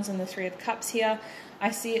of Wands and the Three of Cups here,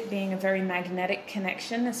 I see it being a very magnetic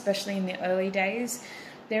connection, especially in the early days.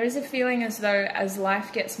 There is a feeling as though as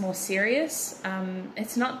life gets more serious,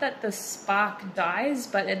 it's not that the spark dies,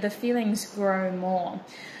 but the feelings grow more.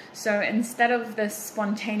 So instead of this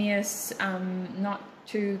spontaneous, not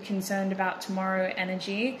too concerned about tomorrow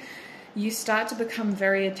energy, you start to become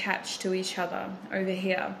very attached to each other over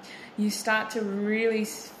here. You start to really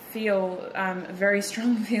feel very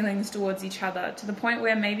strong feelings towards each other, to the point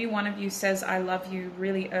where maybe one of you says, I love you,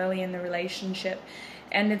 really early in the relationship.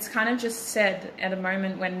 And it's kind of just said at a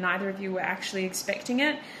moment when neither of you were actually expecting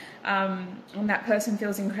it. And that person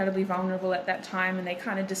feels incredibly vulnerable at that time, and they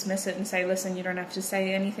kind of dismiss it and say, listen, you don't have to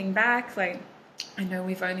say anything back. Like, I know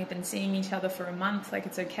we've only been seeing each other for a month, like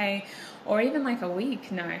it's okay. Or even like a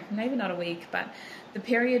week. No, maybe not a week, but the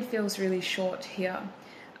period feels really short here.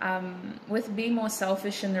 With Be More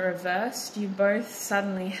Selfish in the reverse, you both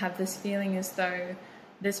suddenly have this feeling as though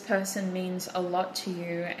this person means a lot to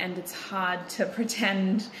you, and it's hard to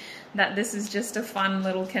pretend that this is just a fun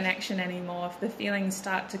little connection anymore if the feelings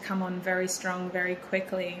start to come on very strong very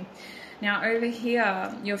quickly. Now over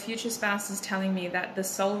here, your future spouse is telling me that the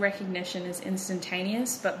soul recognition is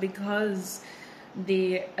instantaneous, but because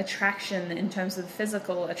the attraction in terms of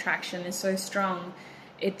physical attraction is so strong,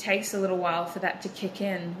 it takes a little while for that to kick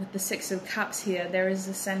in. With the Six of Cups here, there is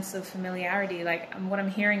a sense of familiarity. Like, what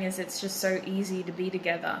I'm hearing is it's just so easy to be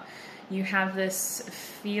together. You have this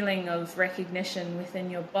feeling of recognition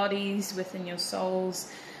within your bodies, within your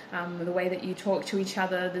souls, the way that you talk to each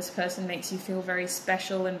other. This person makes you feel very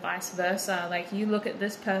special, and vice versa. Like, you look at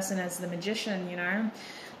this person as the magician, you know?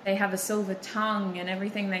 They have a silver tongue, and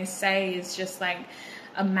everything they say is just like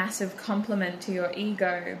a massive compliment to your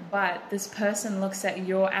ego, but this person looks at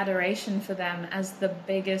your adoration for them as the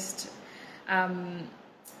biggest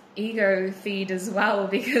ego feed as well,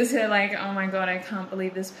 because they're like, oh my god, I can't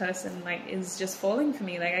believe this person like is just falling for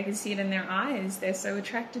me. Like, I can see it in their eyes, they're so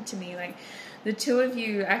attracted to me. Like, the two of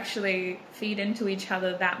you actually feed into each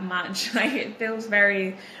other that much. Like, it feels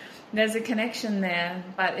very there's a connection there,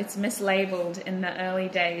 but it's mislabeled in the early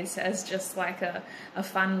days as just like a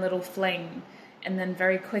fun little fling. And then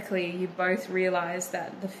very quickly you both realize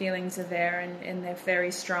that the feelings are there and they're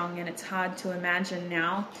very strong, and it's hard to imagine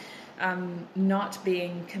now not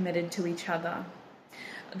being committed to each other.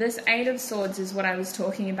 This Eight of Swords is what I was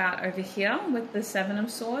talking about over here with the Seven of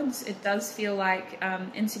Swords. It does feel like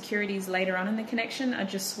insecurities later on in the connection are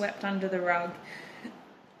just swept under the rug.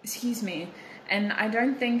 Excuse me. And I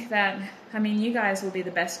don't think that, I mean, you guys will be the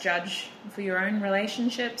best judge for your own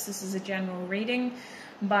relationships. This is a general reading.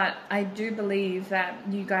 But I do believe that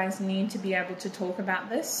you guys need to be able to talk about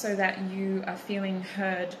this so that you are feeling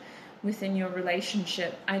heard within your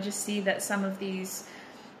relationship. I just see that some of these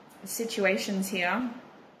situations here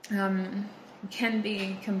can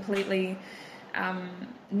be completely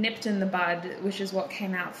nipped in the bud, which is what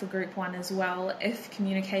came out for group 1 as well, if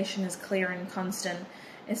communication is clear and constant.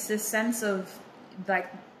 It's this sense of, like,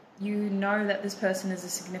 you know that this person is a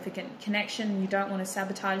significant connection. You don't want to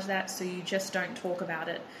sabotage that, so you just don't talk about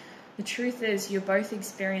it. The truth is you're both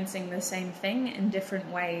experiencing the same thing in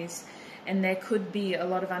different ways, and there could be a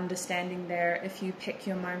lot of understanding there if you pick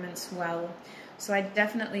your moments well. So I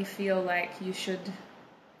definitely feel like you should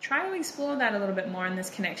try to explore that a little bit more in this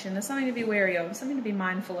connection. There's something to be wary of, something to be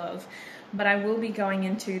mindful of. But I will be going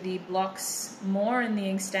into the blocks more in the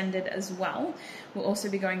extended as well. We'll also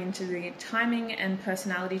be going into the timing and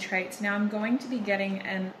personality traits. Now I'm going to be getting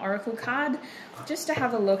an oracle card just to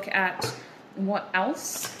have a look at what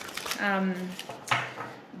else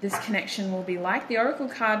this connection will be like. The oracle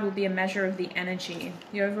card will be a measure of the energy,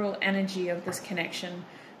 the overall energy of this connection,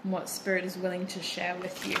 and what Spirit is willing to share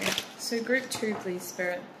with you. So group 2, please,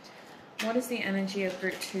 Spirit. What is the energy of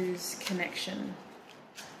group 2's connection?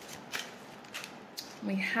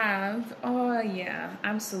 We have, oh yeah,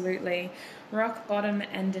 absolutely, rock bottom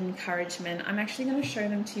and encouragement. I'm actually going to show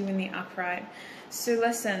them to you in the upright. So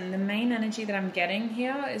listen, the main energy that I'm getting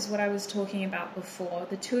here is what I was talking about before.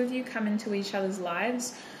 The two of you come into each other's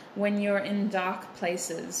lives when you're in dark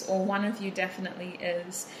places, or one of you definitely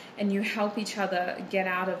is, and you help each other get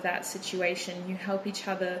out of that situation. You help each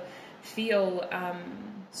other feel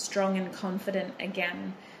strong and confident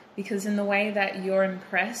again. Because in the way that you're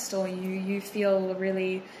impressed, or you feel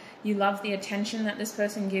really, you love the attention that this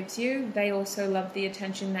person gives you, they also love the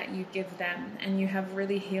attention that you give them, and you have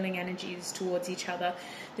really healing energies towards each other.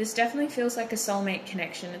 This definitely feels like a soulmate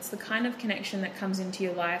connection. It's the kind of connection that comes into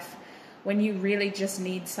your life when you really just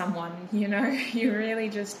need someone, you know, you're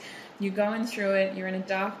going through it, you're in a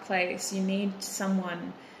dark place, you need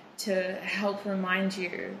someone to help remind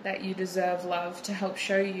you that you deserve love, to help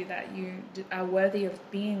show you that you are worthy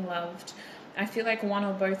of being loved. I feel like one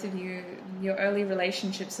or both of you, your early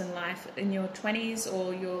relationships in life, in your 20s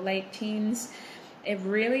or your late teens, it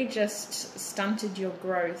really just stunted your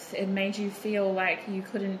growth. It made you feel like you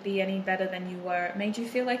couldn't be any better than you were. It made you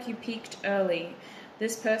feel like you peaked early.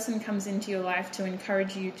 This person comes into your life to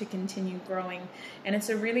encourage you to continue growing. And it's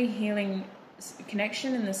a really healing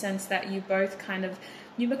connection in the sense that you both kind of,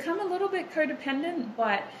 you become a little bit codependent,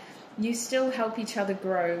 but you still help each other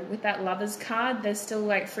grow. With that Lovers card, there's still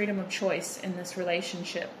like freedom of choice in this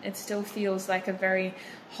relationship. It still feels like a very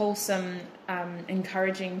wholesome,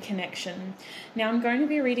 encouraging connection. Now I'm going to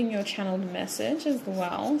be reading your channeled message as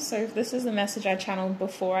well. So if this is the message I channeled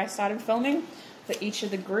before I started filming, for each of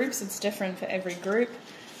the groups, it's different for every group.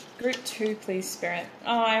 Group 2, please, Spirit.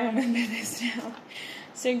 Oh, I remember this now.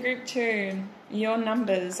 So group 2, your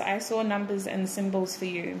numbers. I saw numbers and symbols for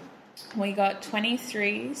you. We got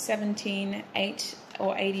 23, 17, 8,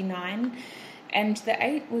 or 89. And the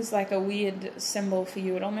 8 was like a weird symbol for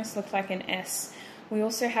you. It almost looked like an S. We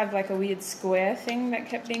also have like a weird square thing that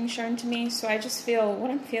kept being shown to me. So I just feel what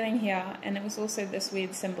I'm feeling here. And it was also this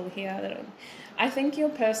weird symbol here. That I think your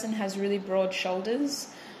person has really broad shoulders.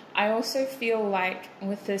 I also feel like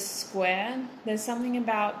with this square, there's something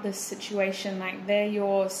about this situation, like they're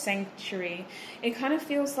your sanctuary. It kind of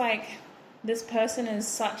feels like this person is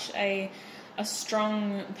such a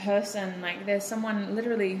strong person. Like there's someone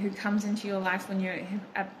literally who comes into your life when you're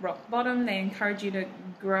at rock bottom. They encourage you to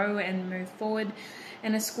grow and move forward.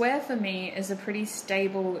 And a square for me is a pretty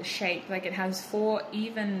stable shape. Like it has 4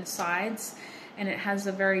 even sides and it has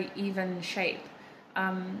a very even shape.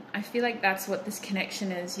 I feel like that's what this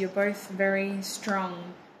connection is. You're both very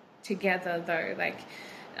strong together though. Like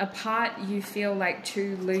apart you feel like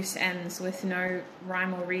 2 loose ends with no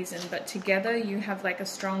rhyme or reason, but together you have like a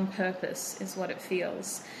strong purpose is what it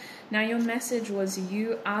feels. Now your message was,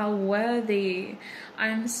 you are worthy.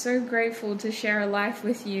 I'm so grateful to share a life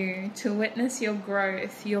with you, to witness your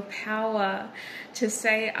growth, your power. To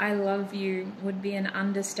say I love you would be an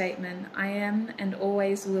understatement. I am and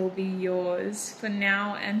always will be yours for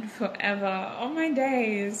now and forever. Oh my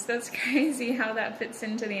days, that's crazy how that fits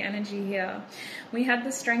into the energy here. We had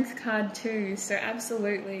the strength card too, so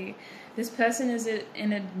absolutely. This person is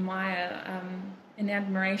in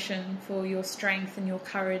admiration for your strength and your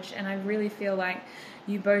courage, and I really feel like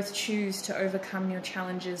you both choose to overcome your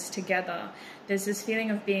challenges together. There's this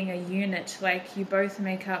feeling of being a unit, like you both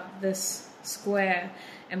make up this square,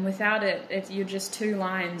 and without it, you're just two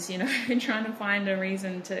lines, you know, trying to find a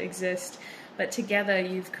reason to exist. But together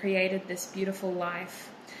you've created this beautiful life.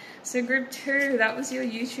 So group 2, that was your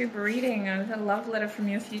YouTube reading of a love letter from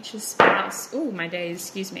your future spouse. Oh, my days,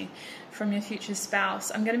 excuse me. From your future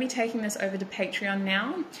spouse. I'm going to be taking this over to Patreon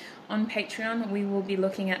now. On Patreon, we will be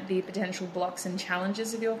looking at the potential blocks and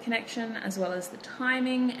challenges of your connection, as well as the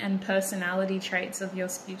timing and personality traits of your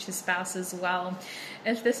future spouse as well.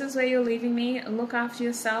 If this is where you're leaving me, look after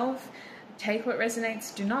yourself. Take what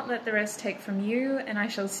resonates, do not let the rest take from you, and I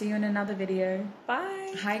shall see you in another video.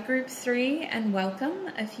 Bye! Hi group 3 and welcome.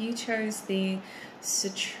 If you chose the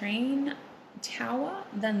Citrine Tower,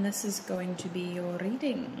 then this is going to be your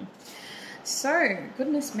reading. So,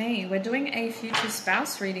 goodness me, we're doing a future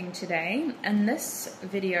spouse reading today. In this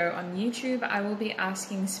video on YouTube, I will be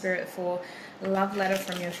asking Spirit for a love letter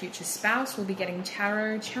from your future spouse. We'll be getting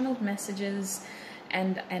tarot, channeled messages,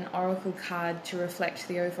 and an oracle card to reflect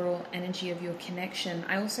the overall energy of your connection.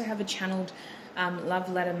 I also have a channeled love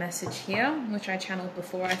letter message here, which I channeled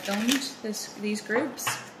before I filmed these groups,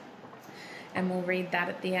 and we'll read that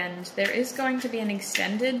at the end. There is going to be an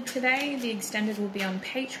extended today. The extended will be on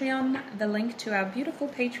Patreon. The link to our beautiful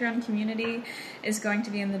Patreon community is going to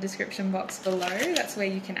be in the description box below. That's where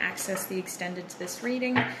you can access the extended to this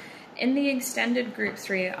reading. In the extended group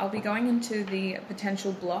 3, I'll be going into the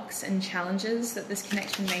potential blocks and challenges that this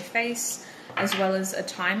connection may face, as well as a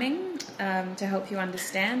timing to help you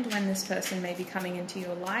understand when this person may be coming into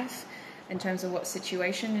your life, in terms of what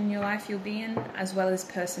situation in your life you'll be in, as well as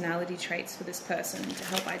personality traits for this person to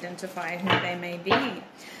help identify who they may be.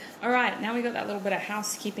 All right, now we got that little bit of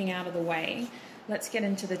housekeeping out of the way. Let's get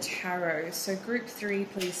into the tarot. So group 3,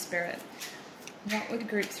 please, Spirit. What would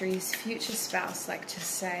group 3's future spouse like to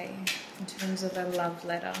say in terms of a love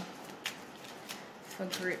letter for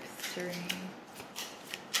group 3?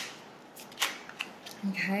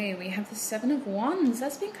 Okay, we have the 7 of Wands.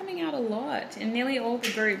 That's been coming out a lot in nearly all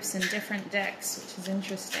the groups in different decks, which is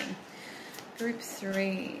interesting. Group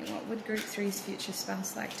 3, what would group 3's future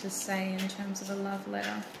spouse like to say in terms of a love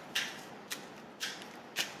letter?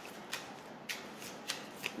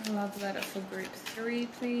 A love letter for group 3,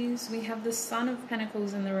 please. We have the Son of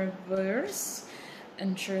Pentacles in the reverse.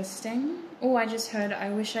 Interesting. Oh, I just heard, I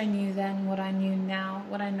wish I knew then what I knew now,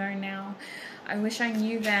 what I know now. I wish I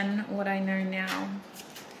knew then what I know now.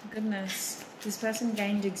 Goodness, this person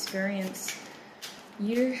gained experience.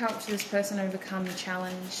 You helped this person overcome a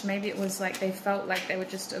challenge. Maybe it was like they felt like they were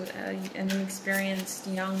just an inexperienced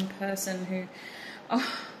young person who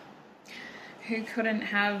couldn't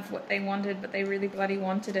have what they wanted, but they really bloody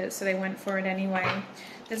wanted it, so they went for it anyway.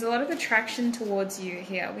 There's a lot of attraction towards you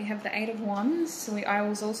here. We have the 8 of Wands, so I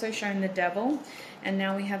was also shown the Devil, and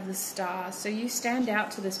now we have the Star. So you stand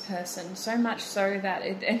out to this person, so much so that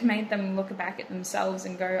it made them look back at themselves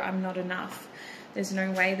and go, I'm not enough. There's no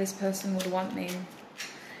way this person would want me.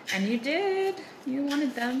 And you did. You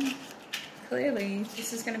wanted them. Clearly,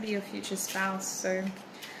 this is going to be your future spouse, so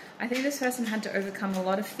I think this person had to overcome a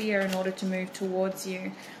lot of fear in order to move towards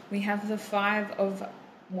you. We have the 5 of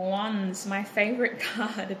Wands, my favorite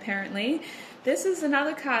card apparently. This is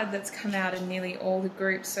another card that's come out in nearly all the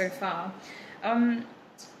groups so far.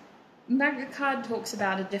 That card talks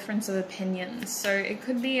about a difference of opinions. So it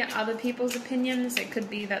could be other people's opinions. It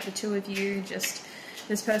could be that the two of you just,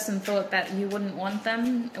 this person thought that you wouldn't want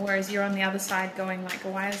them, whereas you're on the other side going like,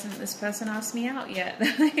 why hasn't this person asked me out yet?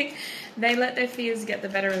 They let their fears get the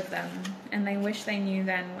better of them, and they wish they knew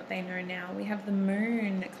then what they know now. We have the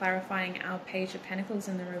Moon clarifying our Page of Pentacles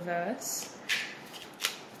in the reverse.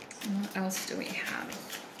 What else do we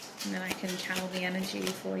have? And then I can channel the energy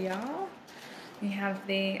for y'all. We have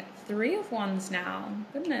the 3 of Wands now.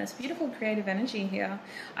 Goodness, beautiful creative energy here.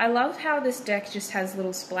 I love how this deck just has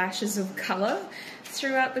little splashes of color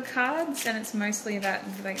throughout the cards, and it's mostly that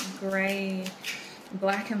like grey,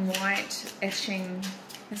 black and white etching.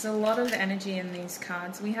 There's a lot of energy in these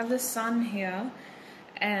cards. We have the Sun here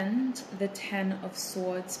and the 10 of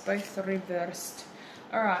Swords, both reversed.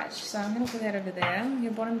 Alright, so I'm going to put that over there.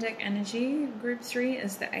 Your bottom deck energy, group 3,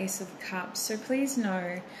 is the Ace of Cups. So please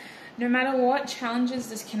know, no matter what challenges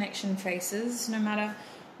this connection faces, no matter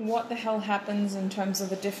what the hell happens in terms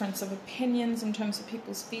of a difference of opinions, in terms of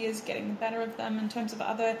people's fears getting the better of them, in terms of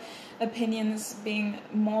other opinions being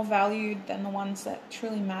more valued than the ones that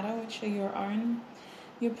truly matter, which are your own,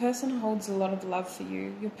 your person holds a lot of love for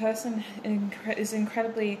you. Your person is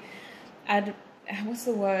incredibly what's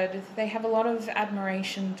the word? They have a lot of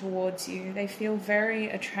admiration towards you. They feel very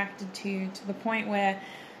attracted to you to the point where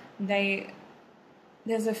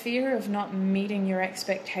there's a fear of not meeting your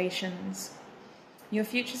expectations. Your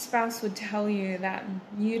future spouse would tell you that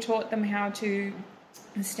you taught them how to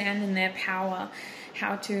stand in their power,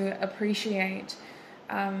 how to appreciate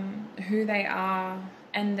who they are,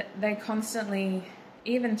 and they constantly,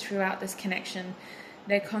 even throughout this connection,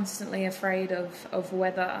 they're constantly afraid of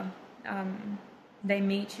whether they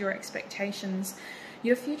meet your expectations.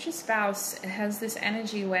 Your future spouse has this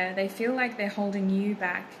energy where they feel like they're holding you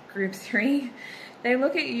back, group 3. They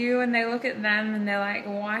look at you and they look at them and they're like,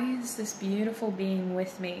 why is this beautiful being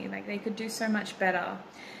with me? Like, they could do so much better.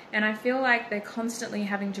 And I feel like they're constantly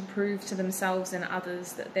having to prove to themselves and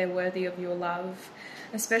others that they're worthy of your love,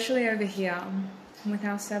 especially over here with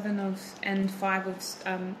our 7 and 5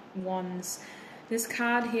 of Wands. This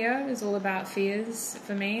card here is all about fears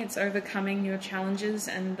for me. It's overcoming your challenges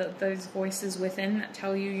and those voices within that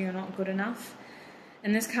tell you you're not good enough.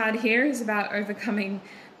 And this card here is about overcoming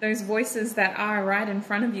those voices that are right in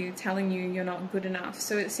front of you telling you you're not good enough.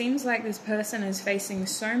 So it seems like this person is facing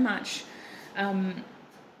so much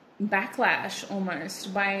backlash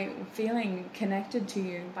almost by feeling connected to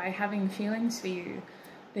you, by having feelings for you.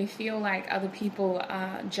 They feel like other people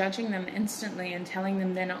are judging them instantly and telling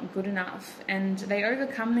them they're not good enough. And they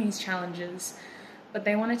overcome these challenges, but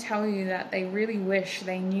they want to tell you that they really wish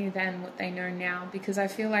they knew then what they know now, because I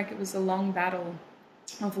feel like it was a long battle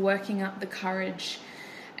of working up the courage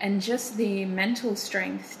and just the mental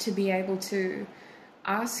strength to be able to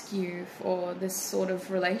ask you for this sort of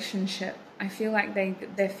relationship. I feel like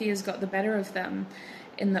their fears got the better of them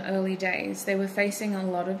in the early days. They were facing a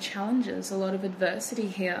lot of challenges, a lot of adversity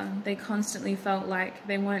here. They constantly felt like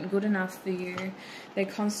they weren't good enough for you. They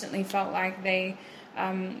constantly felt like they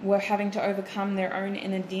were having to overcome their own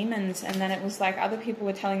inner demons, and then it was like other people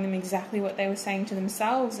were telling them exactly what they were saying to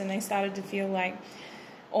themselves, and they started to feel like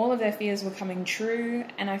all of their fears were coming true.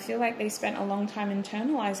 And I feel like they spent a long time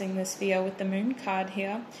internalizing this fear with the Moon card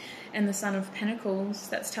here and the Son of Pentacles.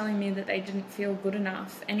 That's telling me that they didn't feel good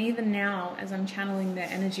enough. And even now, as I'm channeling their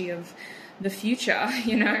energy of the future,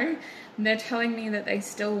 you know, they're telling me that they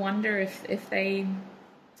still wonder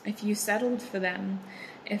if you settled for them,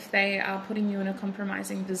 if they are putting you in a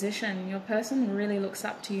compromising position. Your person really looks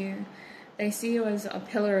up to you. They see you as a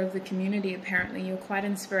pillar of the community, apparently. You're quite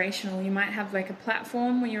inspirational. You might have like a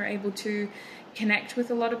platform where you're able to connect with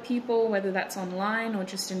a lot of people, whether that's online or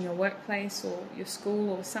just in your workplace or your school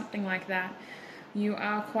or something like that. You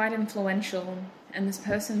are quite influential, and this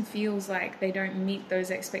person feels like they don't meet those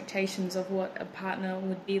expectations of what a partner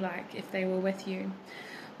would be like if they were with you.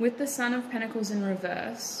 With the Son of Pentacles in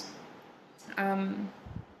reverse, I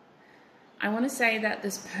want to say that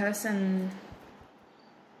this person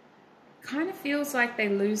kind of feels like they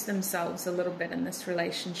lose themselves a little bit in this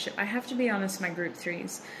relationship. I have to be honest, my group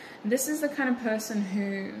 3s. This is the kind of person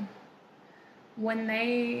who, when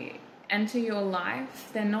they enter your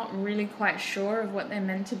life, they're not really quite sure of what they're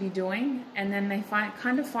meant to be doing, and then they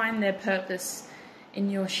kind of find their purpose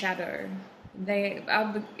in your shadow. They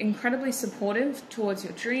are incredibly supportive towards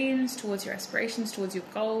your dreams, towards your aspirations, towards your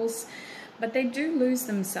goals, but they do lose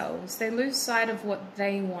themselves. They lose sight of what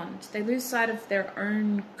they want. They lose sight of their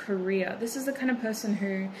own career. This is the kind of person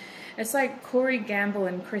who, it's like Corey Gamble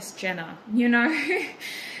and Kris Jenner, you know?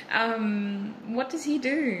 What does he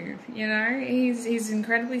do? You know, he's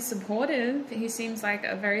incredibly supportive. He seems like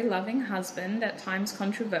a very loving husband, at times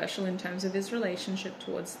controversial in terms of his relationship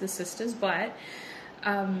towards the sisters, but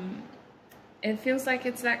it feels like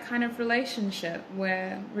it's that kind of relationship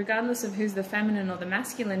where, regardless of who's the feminine or the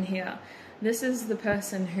masculine here, this is the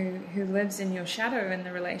person who lives in your shadow in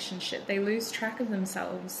the relationship. They lose track of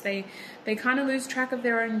themselves. They kind of lose track of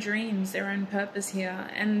their own dreams, their own purpose here,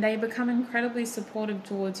 and they become incredibly supportive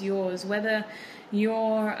towards yours. Whether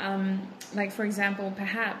you're, like for example,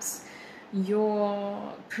 perhaps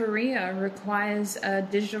your career requires a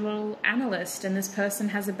digital analyst and this person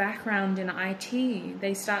has a background in IT,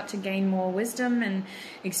 they start to gain more wisdom and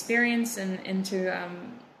experience into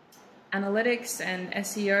analytics and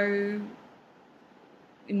SEO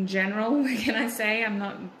in general, can I say? I'm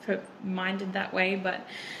not minded that way, but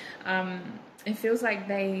it feels like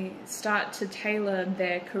they start to tailor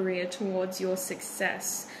their career towards your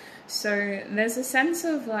success. So there's a sense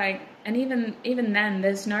of like, and even then,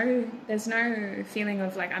 there's no feeling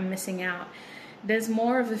of like I'm missing out. There's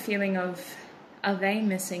more of a feeling of, are they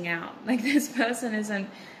missing out? Like this person isn't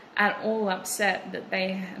at all upset that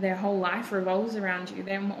their whole life revolves around you.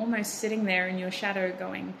 They're almost sitting there in your shadow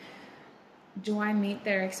going, do I meet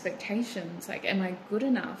their expectations? Like, am I good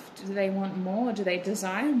enough? Do they want more? Do they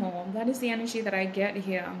desire more? That is the energy that I get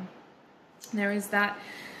here. There is that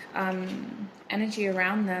energy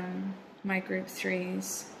around them, my group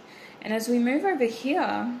threes. And as we move over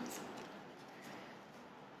here,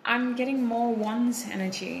 I'm getting more wands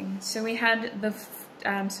energy. So we had the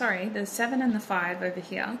 7 and the 5 over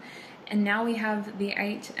here. And now we have the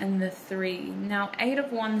 8 and the 3. Now, 8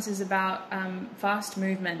 of Wands is about fast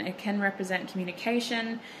movement. It can represent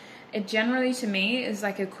communication. It generally, to me, is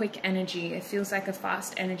like a quick energy. It feels like a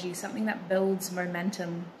fast energy, something that builds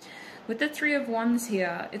momentum. With the 3 of Wands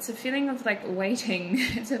here, it's a feeling of like waiting.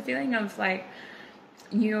 It's a feeling of like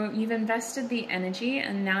you've invested the energy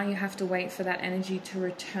and now you have to wait for that energy to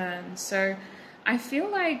return. So I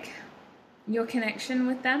feel like your connection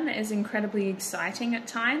with them is incredibly exciting at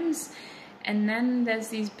times, and then there's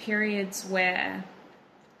these periods where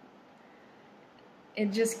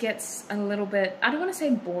it just gets a little bit, I don't want to say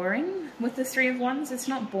boring with the 3 of Wands. It's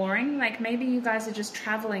not boring. Like maybe you guys are just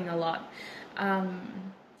traveling a lot.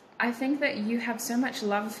 I think that you have so much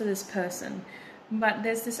love for this person, but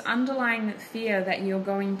there's this underlying fear that you're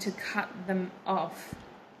going to cut them off.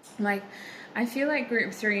 Like, I feel like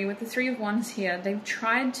group 3, with the 3 of Wands here, they've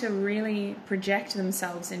tried to really project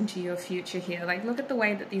themselves into your future here. Like, look at the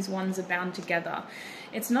way that these wands are bound together.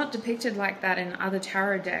 It's not depicted like that in other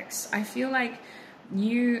tarot decks. I feel like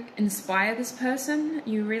you inspire this person,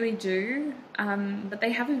 you really do, but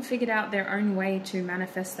they haven't figured out their own way to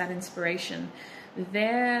manifest that inspiration.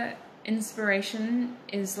 Their inspiration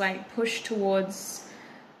is like pushed towards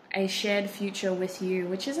a shared future with you,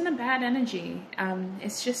 which isn't a bad energy.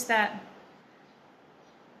 It's just that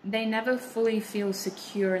they never fully feel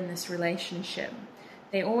secure in this relationship.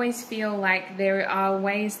 They always feel like there are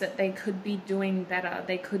ways that they could be doing better,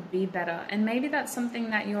 they could be better. And maybe that's something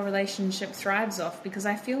that your relationship thrives off, because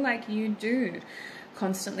I feel like you do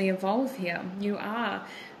constantly evolve here. You are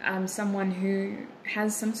someone who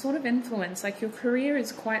has some sort of influence. Like your career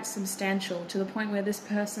is quite substantial to the point where this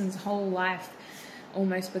person's whole life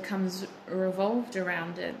almost becomes revolved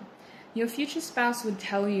around it. Your future spouse would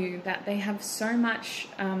tell you that they have so much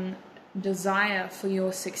desire for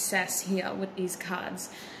your success here with these cards.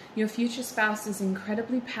 Your future spouse is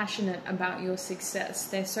incredibly passionate about your success.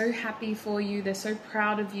 They're so happy for you. They're so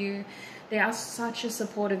proud of you. They are such a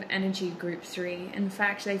supportive energy, group 3. In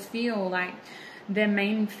fact, they feel like their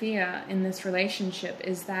main fear in this relationship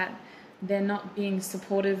is that they're not being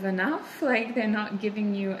supportive enough. Like they're not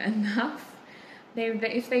giving you enough.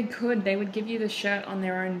 If they could, they would give you the shirt on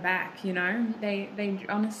their own back, you know? They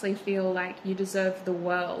honestly feel like you deserve the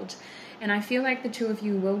world. And I feel like the two of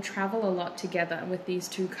you will travel a lot together with these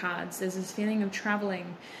 2 cards. There's this feeling of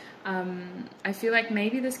traveling. I feel like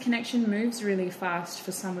maybe this connection moves really fast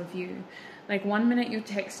for some of you. Like one minute you're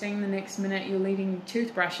texting, the next minute you're leaving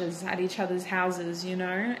toothbrushes at each other's houses, you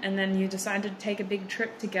know? And then you decide to take a big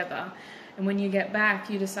trip together. And when you get back,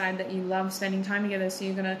 you decide that you love spending time together, so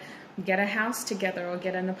you're going to get a house together or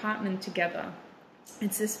get an apartment together.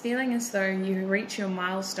 It's this feeling as though you reach your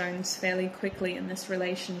milestones fairly quickly in this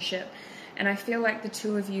relationship. And I feel like the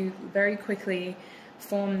two of you very quickly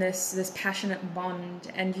form this passionate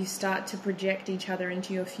bond, and you start to project each other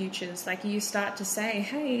into your futures. Like you start to say,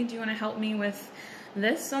 hey, do you want to help me with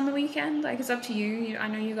this on the weekend? Like it's up to you. I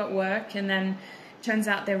know you got work. And then it turns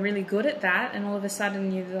out they're really good at that. And all of a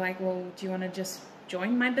sudden you're like, well, do you want to just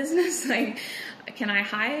join my business? Like, can I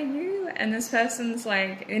hire you? And this person's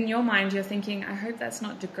like, in your mind, you're thinking, I hope that's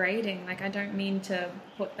not degrading. Like, I don't mean to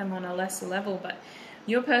put them on a lesser level, but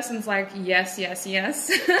your person's like, yes, yes, yes.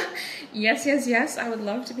 Yes, yes, yes. I would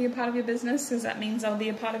love to be a part of your business because that means I'll be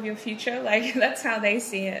a part of your future. Like, that's how they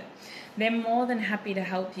see it. They're more than happy to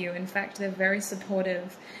help you. In fact, they're very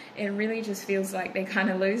supportive. It really just feels like they kind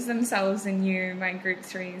of lose themselves in you, my group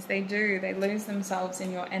 3s. They do. They lose themselves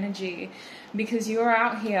in your energy because you're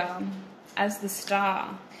out here as the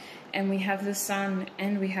star, and we have the Sun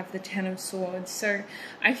and we have the 10 of Swords. So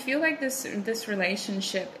I feel like this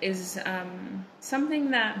relationship is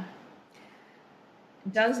something that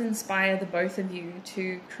does inspire the both of you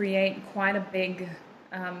to create quite a big,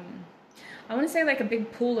 I want to say like a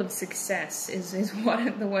big pool of success is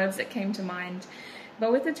what the words that came to mind.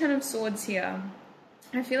 But with the 10 of Swords here,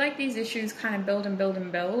 I feel like these issues kind of build and build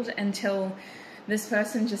and build until this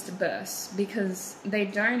person just bursts because they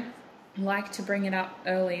don't like to bring it up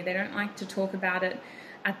early. They don't like to talk about it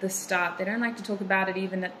at the start. They don't like to talk about it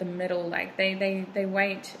even at the middle. Like they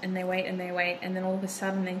wait and they wait and they wait, and then all of a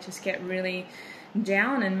sudden they just get really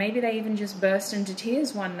down, and maybe they even just burst into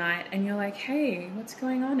tears one night, and you're like, hey, what's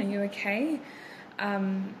going on? Are you okay?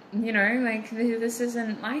 You know, like, this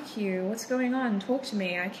isn't like you. What's going on? Talk to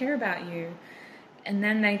me. I care about you. And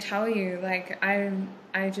then they tell you, like,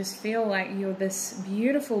 I just feel like you're this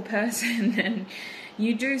beautiful person and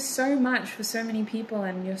you do so much for so many people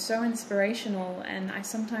and you're so inspirational, and I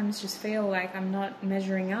sometimes just feel like I'm not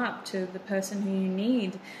measuring up to the person who you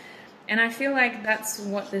need. And I feel like that's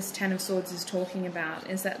what this Ten of Swords is talking about,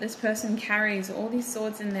 is that this person carries all these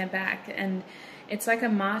swords in their back, and it's like a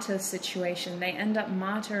martyr situation. They end up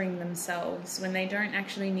martyring themselves when they don't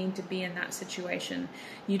actually need to be in that situation.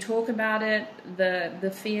 You talk about it,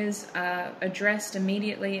 the fears are addressed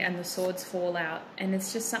immediately, and the swords fall out. And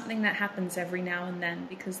it's just something that happens every now and then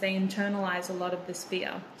because they internalize a lot of this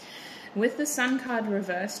fear. With the Sun card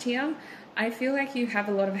reversed here, I feel like you have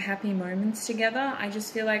a lot of happy moments together. I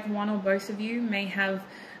just feel like one or both of you may have,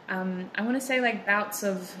 I want to say, like, bouts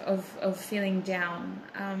of feeling down.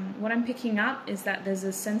 What I'm picking up is that there's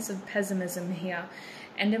a sense of pessimism here.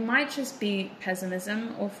 And it might just be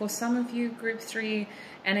pessimism, or for some of you, group 3,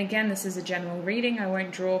 and again, this is a general reading, I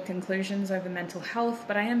won't draw conclusions over mental health,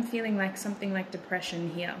 but I am feeling like something like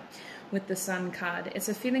depression here with the Sun card. It's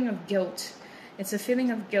a feeling of guilt. It's a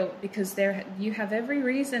feeling of guilt because you have every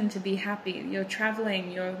reason to be happy. You're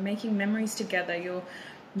traveling, you're making memories together,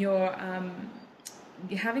 you're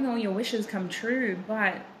having all your wishes come true,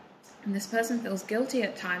 but this person feels guilty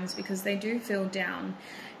at times because they do feel down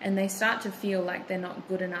and they start to feel like they're not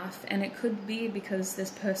good enough. And it could be because this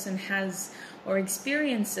person has or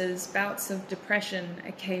experiences bouts of depression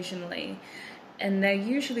occasionally. And they're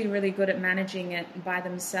usually really good at managing it by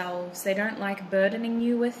themselves. They don't like burdening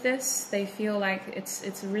you with this. They feel like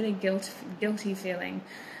it's a really guilty feeling.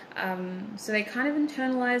 So they kind of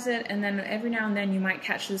internalize it, and then every now and then you might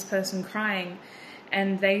catch this person crying,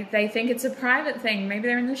 and they think it's a private thing. Maybe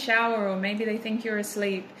they're in the shower, or maybe they think you're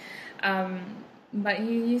asleep. But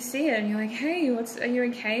you see it, and you're like, hey, are you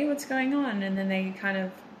okay? What's going on? And then they kind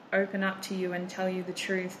of open up to you and tell you the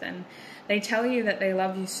truth, and they tell you that they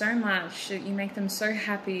love you so much, that you make them so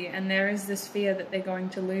happy, and there is this fear that they're going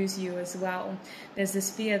to lose you as well. There's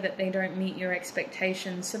this fear that they don't meet your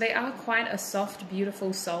expectations. So they are quite a soft,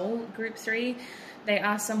 beautiful soul, group 3. They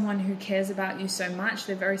are someone who cares about you so much.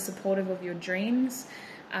 They're very supportive of your dreams.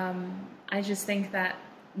 I just think that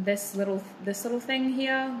this little thing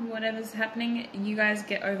here, whatever's happening, you guys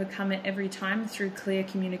overcome it every time through clear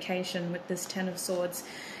communication with this Ten of Swords.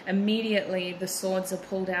 Immediately the swords are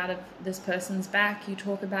pulled out of this person's back. You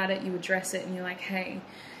talk about it, you address it, and you're like, hey,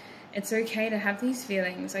 it's okay to have these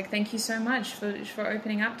feelings. Like, thank you so much for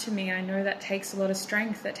opening up to me. I know that takes a lot of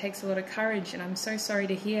strength, that takes a lot of courage, and I'm so sorry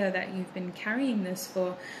to hear that you've been carrying this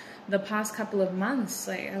for the past couple of months.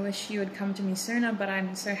 Like, I wish you had come to me sooner, but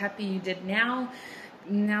I'm so happy you did now.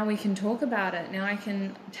 Now we can talk about it. Now I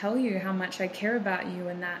can tell you how much I care about you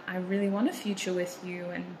and that I really want a future with you,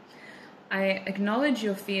 and I acknowledge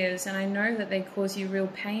your fears, and I know that they cause you real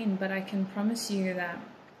pain, but I can promise you that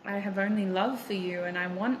I have only love for you and I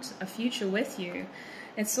want a future with you.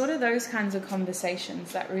 It's sort of those kinds of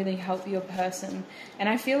conversations that really help your person, and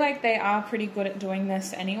I feel like they are pretty good at doing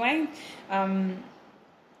this anyway.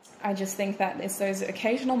 I just think that it's those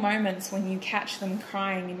occasional moments when you catch them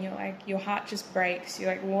crying and you're like, your heart just breaks.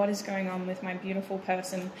 You're like, what is going on with my beautiful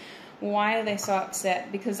person? Why are they so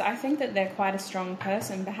upset? Because I think that they're quite a strong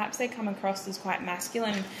person. Perhaps they come across as quite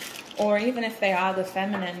masculine, or even if they are the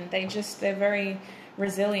feminine, they're very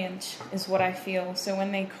resilient is what I feel. So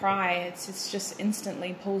when they cry, it's just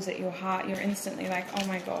instantly pulls at your heart. You're instantly like, oh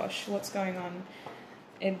my gosh, what's going on?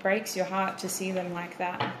 It breaks your heart to see them like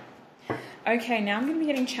that. Okay, now I'm going to be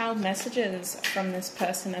getting child messages from this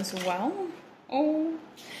person as well. Oh,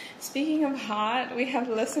 speaking of heart, we have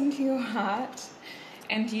listened to your heart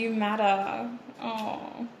and you matter.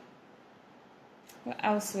 Oh, what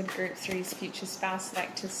else would group 3's future spouse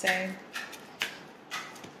like to say?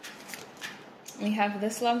 We have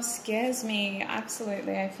this love scares me.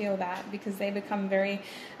 Absolutely, I feel that because they become very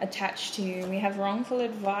attached to you. We have wrongful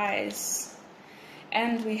advice.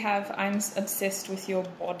 And we have, I'm obsessed with your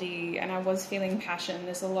body, and I was feeling passion.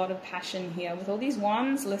 There's a lot of passion here. With all these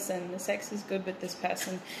wands, listen, the sex is good with this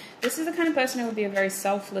person. This is the kind of person who would be a very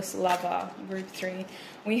selfless lover, group 3.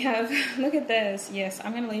 We have, look at this. Yes,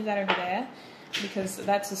 I'm going to leave that over there. because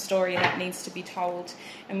that's a story that needs to be told.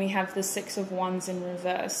 And we have the Six of Wands in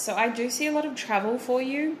reverse. So I do see a lot of travel for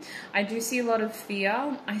you. I do see a lot of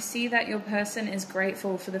fear. I see that your person is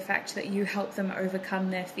grateful for the fact that you help them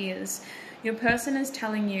overcome their fears. Your person is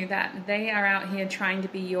telling you that they are out here trying to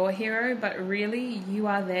be your hero, but really you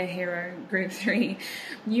are their hero, group 3.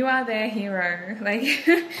 You are their hero. Like,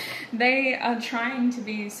 they are trying to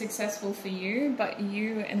be successful for you, but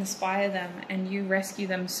you inspire them and you rescue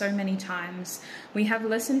them so many times. We have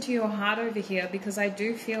listened to your heart over here, because I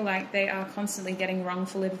do feel like they are constantly getting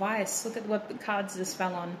wrongful advice. Look at what the cards just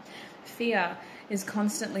fell on. Fear is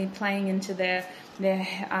constantly playing into their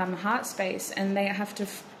heart space, and they have to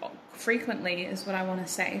frequently, is what I want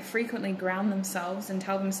to say, frequently ground themselves and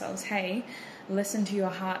tell themselves, hey, listen to your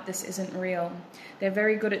heart, this isn't real. They're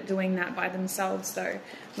very good at doing that by themselves though.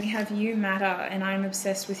 We have you matter and I'm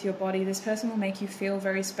obsessed with your body. This person will make you feel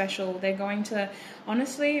very special. They're going to,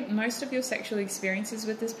 honestly, most of your sexual experiences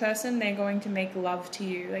with this person, they're going to make love to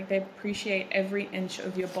you. Like, they appreciate every inch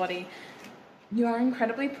of your body. You are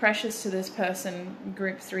incredibly precious to this person,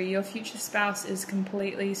 group 3. Your future spouse is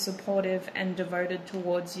completely supportive and devoted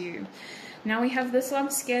towards you. Now we have this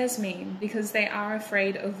love scares me, because they are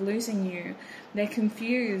afraid of losing you. They're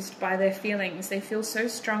confused by their feelings. They feel so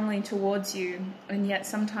strongly towards you, and yet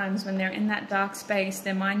sometimes when they're in that dark space,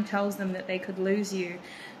 their mind tells them that they could lose you.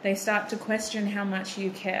 They start to question how much you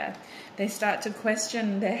care. They start to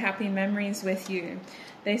question their happy memories with you.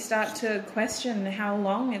 They start to question how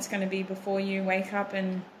long it's going to be before you wake up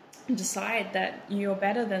and decide that you're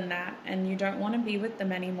better than that and you don't want to be with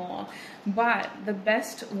them anymore. But the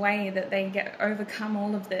best way that they overcome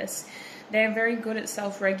all of this, they're very good at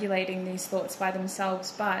self-regulating these thoughts by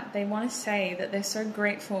themselves, but they want to say that they're so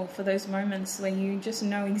grateful for those moments where you just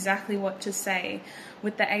know exactly what to say.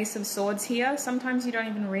 With the Ace of Swords here, sometimes you don't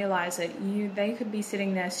even realize it. They could be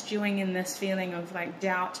sitting there stewing in this feeling of like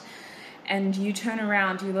doubt, and you turn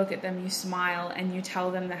around, you look at them, you smile, and you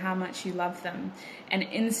tell them how much you love them. And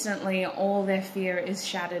instantly, all their fear is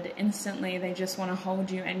shattered. Instantly, they just want to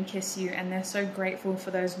hold you and kiss you, and they're so grateful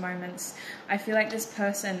for those moments. I feel like this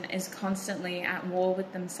person is constantly at war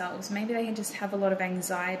with themselves. Maybe they just have a lot of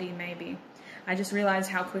anxiety, maybe. I just realized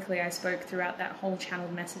how quickly I spoke throughout that whole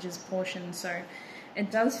channeled messages portion. So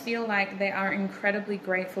it does feel like they are incredibly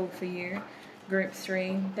grateful for you. Group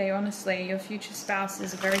 3, they honestly, your future spouse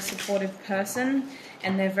is a very supportive person,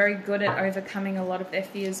 and they're very good at overcoming a lot of their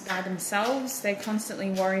fears by themselves. They're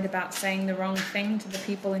constantly worried about saying the wrong thing to the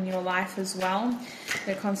people in your life as well.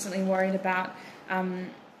 They're constantly worried about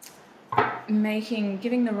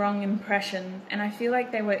giving the wrong impression. And I feel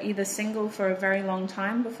like they were either single for a very long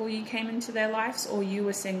time before you came into their lives, or you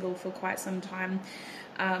were single for quite some time.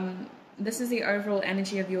 This is the overall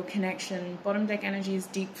energy of your connection. Bottom deck energy is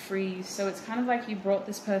deep freeze, so it's kind of like you brought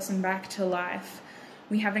this person back to life.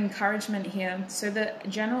 We have encouragement here. So the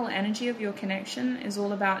general energy of your connection is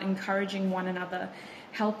all about encouraging one another,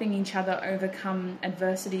 helping each other overcome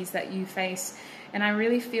adversities that you face. And I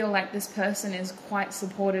really feel like this person is quite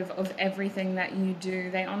supportive of everything that you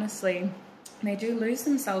do. They do lose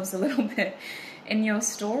themselves a little bit in your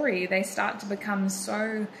story. They start to become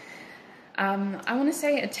so I want to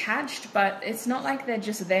say attached, but it's not like they're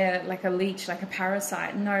just there like a leech, like a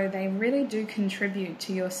parasite. No, they really do contribute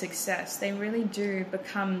to your success. They really do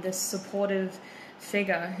become this supportive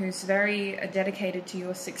figure who's very dedicated to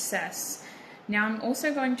your success. Now I'm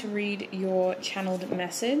also going to read your channeled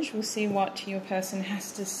message. We'll see what your person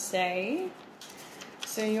has to say.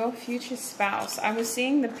 So your future spouse, I was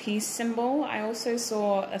seeing the peace symbol. I also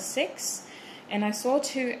saw a 6. And I saw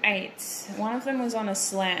 2 8s. One of them was on a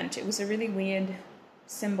slant. It was a really weird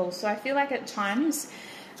symbol. So I feel like at times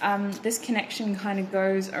this connection kind of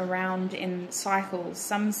goes around in cycles.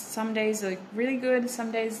 Some days are really good,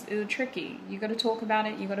 some days are tricky. You got to talk about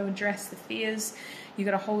it, you got to address the fears, you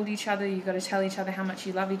got to hold each other, you got to tell each other how much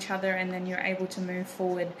you love each other, and then you're able to move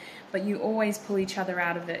forward. But you always pull each other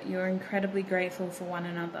out of it. You're incredibly grateful for one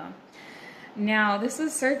another. Now, this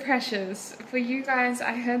is so precious. For you guys,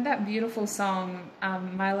 I heard that beautiful song,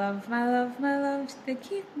 My Love, My Love, My Love, they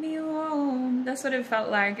keep me warm. That's what it felt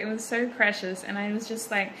like. It was so precious, and I was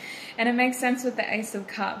just like, and it makes sense with the Ace of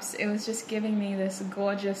Cups. It was just giving me this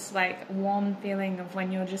gorgeous, like, warm feeling of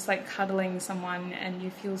when you're just, like, cuddling someone and you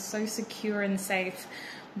feel so secure and safe.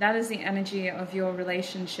 That is the energy of your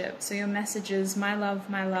relationship. So your message is, my love,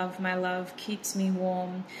 my love, my love keeps me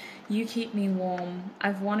warm. You keep me warm.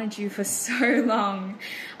 I've wanted you for so long.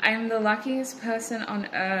 I am the luckiest person on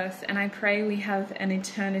earth, and I pray we have an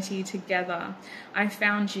eternity together. I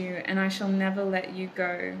found you, and I shall never let you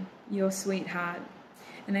go. Your sweetheart.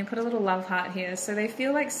 And they put a little love heart here. So they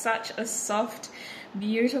feel like such a soft,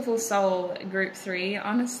 Beautiful soul, group 3.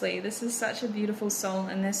 Honestly, this is such a beautiful soul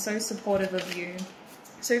and they're so supportive of you.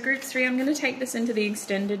 So group 3, I'm going to take this into the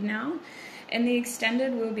extended now. In the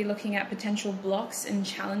extended, we'll be looking at potential blocks and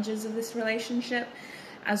challenges of this relationship,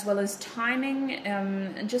 as well as timing,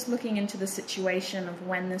 and just looking into the situation of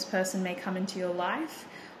when this person may come into your life.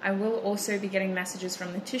 I will also be getting messages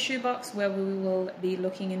from the tissue box where we will be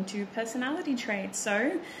looking into personality traits.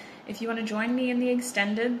 So if you want to join me in the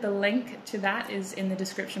extended, the link to that is in the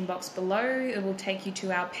description box below. It will take you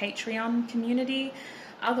to our Patreon community.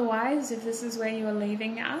 Otherwise, if this is where you are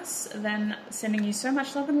leaving us, then sending you so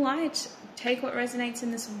much love and light. Take what resonates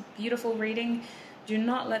in this beautiful reading. Do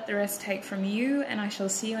not let the rest take from you, and I shall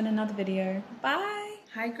see you in another video. Bye!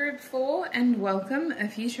 Hi group 4 and welcome.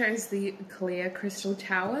 If you chose the clear crystal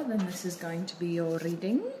tower, then this is going to be your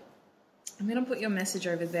reading. I'm going to put your message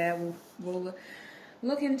over there. We'll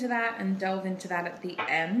look into that and delve into that at the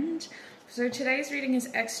end. So today's reading is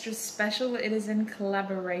extra special. It is in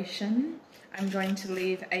collaboration. I'm going to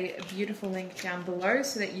leave a beautiful link down below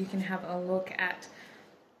so that you can have a look at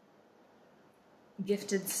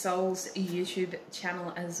Gifted Soul's YouTube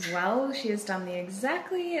channel as well. She has done the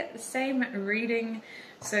exactly same reading,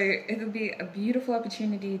 so it'll be a beautiful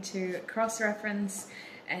opportunity to cross-reference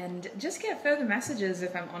and just get further messages,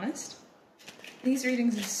 if I'm honest. These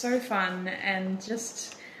readings are so fun and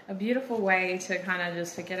just a beautiful way to kind of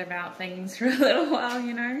just forget about things for a little while,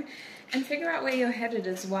 you know, and figure out where you're headed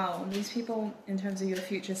as well. These people, in terms of your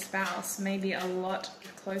future spouse, may be a lot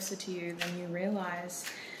closer to you than you realize.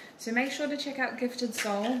 So make sure to check out Gifted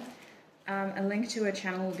Soul. A link to her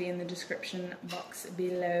channel will be in the description box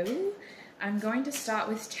below. I'm going to start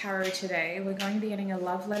with tarot today. We're going to be getting a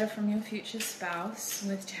love letter from your future spouse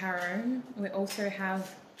with tarot. We also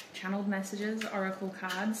have channeled messages, oracle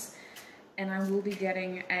cards, and I will be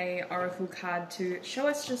getting a oracle card to show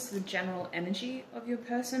us just the general energy of your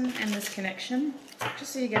person and this connection,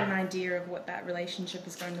 just so you get an idea of what that relationship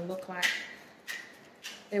is going to look like.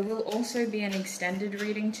 There will also be an extended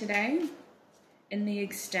reading today. In the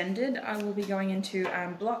extended, I will be going into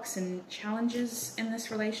blocks and challenges in this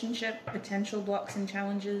relationship, potential blocks and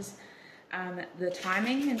challenges, the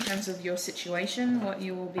timing in terms of your situation, what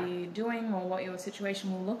you will be doing or what your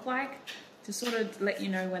situation will look like, to sort of let you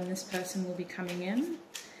know when this person will be coming in.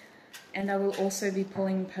 And I will also be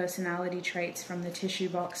pulling personality traits from the tissue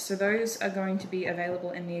box. So those are going to be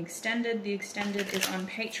available in the extended. The extended is on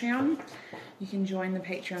Patreon. You can join the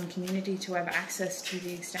Patreon community to have access to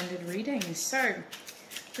the extended readings. So,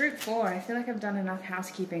 group 4, I feel like I've done enough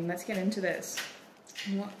housekeeping. Let's get into this.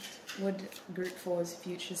 What would group 4's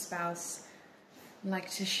future spouse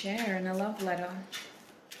like to share in a love letter?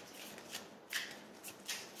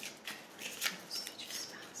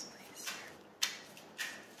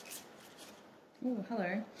 Oh,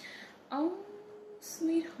 hello. Oh,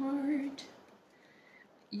 sweetheart.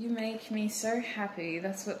 You make me so happy.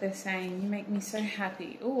 That's what they're saying. You make me so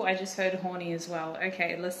happy. Oh, I just heard horny as well.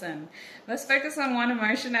 Okay, listen. Let's focus on one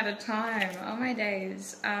emotion at a time. Oh, my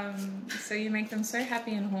days. So you make them so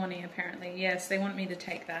happy and horny, apparently. Yes, they want me to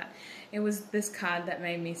take that. It was this card that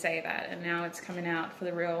made me say that, and now it's coming out for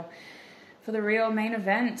the real main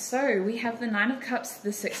event. So we have the 9 of Cups,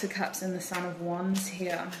 the 6 of Cups, and the Son of Wands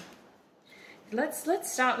here. Let's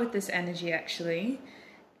start with this energy, actually,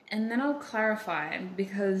 and then I'll clarify,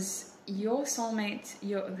 because your soulmate,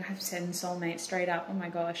 I've said soulmate straight up, oh my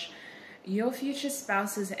gosh, your future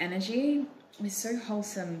spouse's energy is so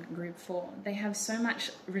wholesome, group 4. They have so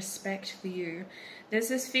much respect for you. There's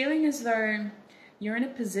this feeling as though you're in a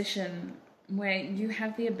position where you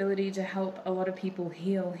have the ability to help a lot of people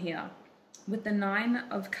heal here. With the 9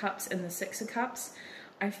 of Cups and the 6 of Cups,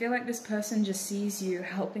 I feel like this person just sees you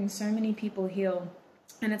helping so many people heal.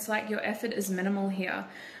 And it's like your effort is minimal here.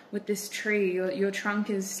 With this tree, your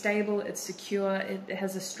trunk is stable, it's secure, it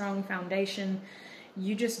has a strong foundation.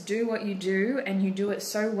 You just do what you do, and you do it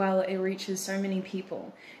so well it reaches so many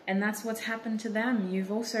people. And that's what's happened to them.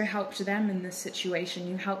 You've also helped them in this situation.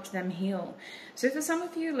 You helped them heal. So for some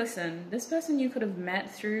of you, listen, this person you could have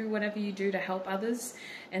met through whatever you do to help others,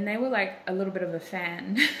 and they were like a little bit of a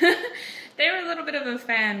fan. They were a little bit of a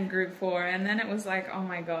fan, group 4, and then it was like, oh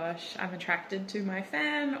my gosh, I'm attracted to my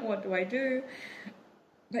fan, what do I do?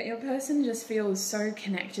 But your person just feels so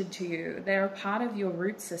connected to you. They're a part of your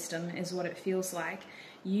root system, is what it feels like.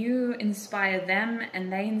 You inspire them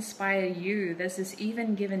and they inspire you. There's this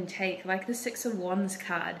even give and take, like the 6 of Wands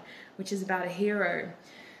card, which is about a hero.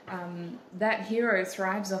 That hero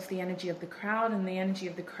thrives off the energy of the crowd, and the energy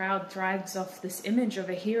of the crowd thrives off this image of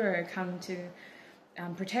a hero come to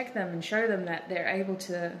protect them and show them that they're able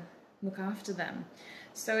to look after them.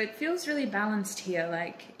 So it feels really balanced here,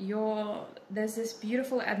 like there's this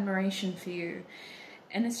beautiful admiration for you.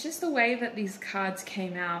 And it's just the way that these cards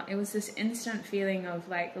came out. It was this instant feeling of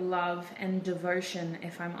like love and devotion,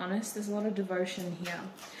 if I'm honest. There's a lot of devotion here.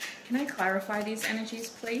 Can I clarify these energies,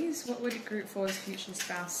 please? What would group 4's future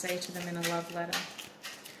spouse say to them in a love letter?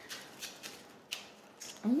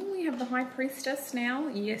 Oh, we have the High Priestess now.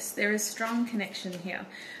 Yes, there is strong connection here.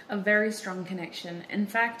 A very strong connection. In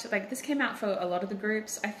fact, like this came out for a lot of the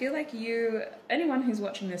groups. I feel like anyone who's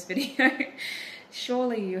watching this video,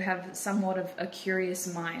 surely you have somewhat of a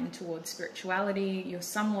curious mind towards spirituality. You're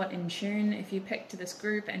somewhat in tune. If you picked this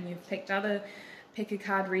group and you've picked other pick a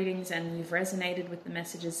card readings and you've resonated with the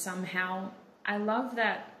messages somehow, I love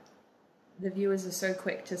that the viewers are so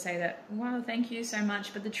quick to say that, wow, thank you so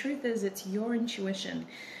much. But the truth is, it's your intuition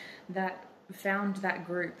that found that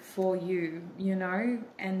group for you, you know?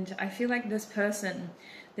 And I feel like this person,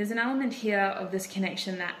 there's an element here of this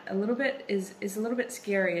connection that a little bit is a little bit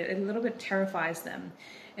scary. It a little bit terrifies them.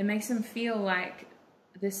 It makes them feel like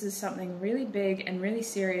this is something really big and really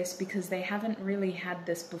serious because they haven't really had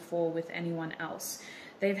this before with anyone else.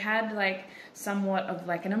 They've had like somewhat of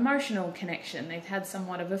like an emotional connection. They've had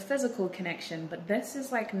somewhat of a physical connection, but this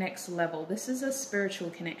is like next level. This is a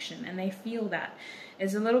spiritual connection, and they feel that.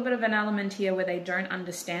 There's a little bit of an element here where they don't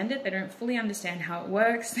understand it. They don't fully understand how it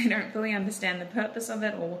works. They don't fully understand the purpose of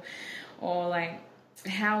it or like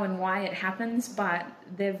how and why it happens, but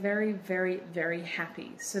they're very, very, very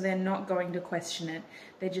happy. So they're not going to question it.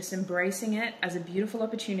 They're just embracing it as a beautiful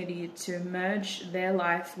opportunity to merge their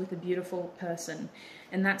life with a beautiful person.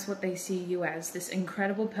 And that's what they see you as, this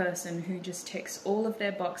incredible person who just ticks all of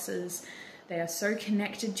their boxes. They are so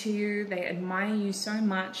connected to you. They admire you so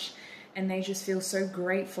much. And they just feel so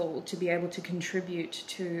grateful to be able to contribute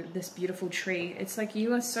to this beautiful tree. It's like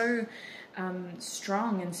you are so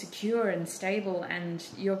strong and secure and stable, and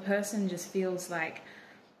your person just feels like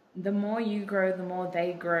the more you grow, the more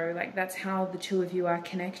they grow. Like that's how the two of you are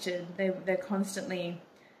connected. They're constantly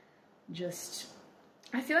just,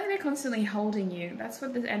 I feel like they're constantly holding you. That's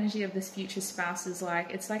what the energy of this future spouse is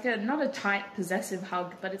like. It's like not a tight possessive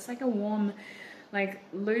hug, but it's like a warm, like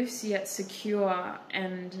loose yet secure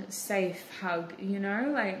and safe hug, you know?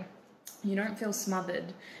 Like you don't feel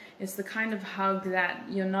smothered. It's the kind of hug that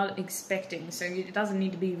you're not expecting, so it doesn't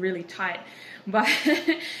need to be really tight. But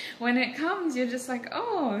when it comes, you're just like,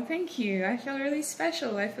 oh, thank you. I feel really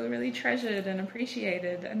special. I feel really treasured and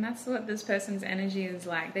appreciated. And that's what this person's energy is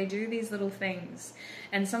like. They do these little things.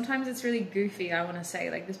 And sometimes it's really goofy, I want to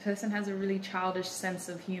say. Like this person has a really childish sense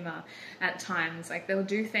of humor at times. Like they'll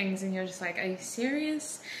do things and you're just like, are you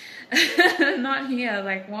serious? Not here.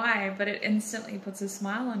 Like why? But it instantly puts a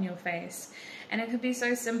smile on your face. And it could be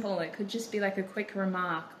so simple. It could just be like a quick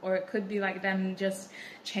remark, or it could be like them just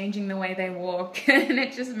changing the way they walk and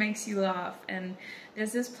it just makes you laugh. And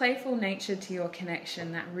there's this playful nature to your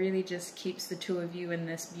connection that really just keeps the two of you in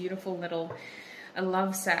this beautiful little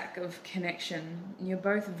love sack of connection. You're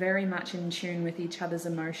both very much in tune with each other's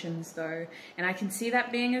emotions though. And I can see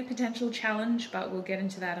that being a potential challenge, but we'll get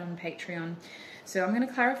into that on Patreon. So I'm going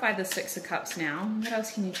to clarify the Six of Cups now. What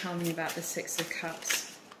else can you tell me about the Six of Cups?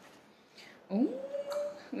 Oh,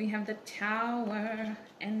 we have the Tower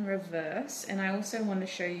in reverse, and I also want to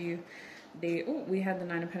show you we had the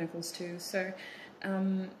Nine of Pentacles too. So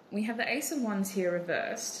we have the Ace of Wands here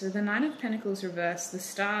reversed, so the Nine of Pentacles reversed, the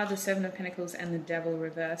Star, the Seven of Pentacles, and the Devil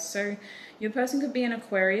reversed. So your person could be an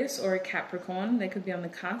Aquarius or a Capricorn. They could be on the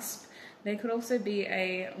cusp. They could also be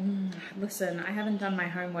listen, I haven't done my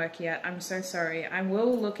homework yet. I'm so sorry. I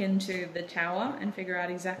will look into the Tower and figure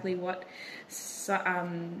out exactly what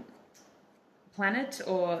planet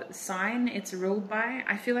or sign it's ruled by.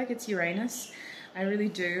 I feel like it's Uranus. I really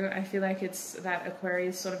do. I feel like it's that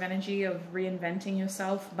Aquarius sort of energy of reinventing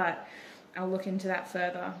yourself, but I'll look into that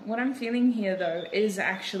further. What I'm feeling here though is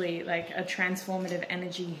actually like a transformative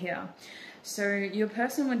energy here. So your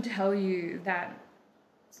person would tell you that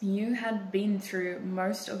you had been through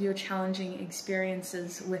most of your challenging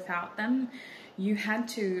experiences without them. You had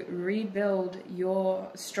to rebuild your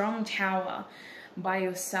strong tower by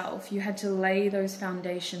yourself. You had to lay those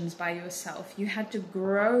foundations by yourself. You had to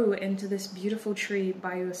grow into this beautiful tree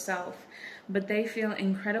by yourself. But they feel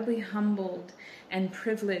incredibly humbled and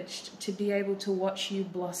privileged to be able to watch you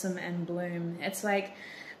blossom and bloom. It's like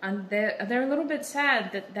they're a little bit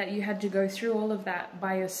sad that you had to go through all of that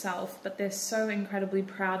by yourself, but they're so incredibly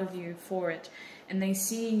proud of you for it. And they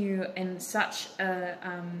see you in such a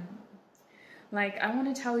like, I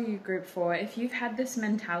want to tell you, Group 4, if you've had this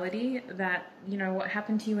mentality that, you know, what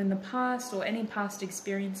happened to you in the past or any past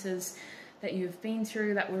experiences that you've been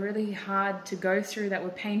through that were really hard to go through, that were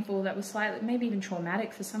painful, that were slightly, maybe even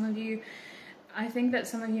traumatic for some of you. I think that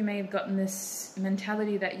some of you may have gotten this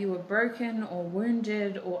mentality that you were broken or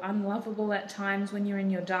wounded or unlovable at times when you're in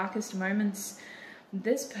your darkest moments.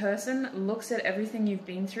 This person looks at everything you've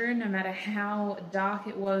been through, no matter how dark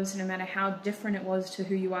it was, no matter how different it was to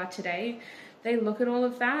who you are today. They look at all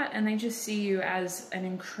of that and they just see you as an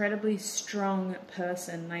incredibly strong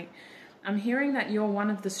person. Like, I'm hearing that you're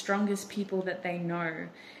one of the strongest people that they know,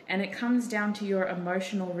 and it comes down to your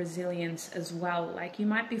emotional resilience as well. Like, you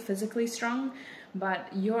might be physically strong, but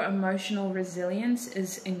your emotional resilience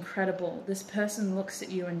is incredible. This person looks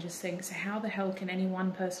at you and just thinks, how the hell can any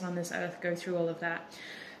one person on this earth go through all of that?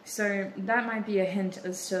 So that might be a hint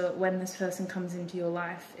as to when this person comes into your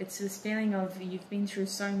life. It's this feeling of, you've been through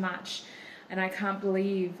so much, and I can't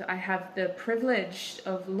believe I have the privilege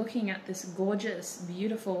of looking at this gorgeous,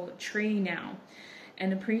 beautiful tree now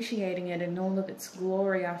and appreciating it in all of its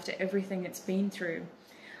glory after everything it's been through.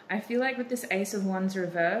 I feel like with this Ace of Wands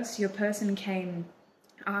reverse, your person came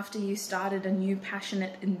after you started a new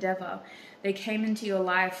passionate endeavor. They came into your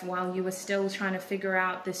life while you were still trying to figure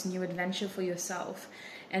out this new adventure for yourself.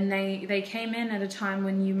 And they came in at a time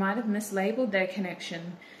when you might have mislabeled their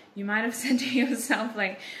connection. You might have said to yourself,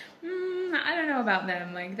 like, I don't know about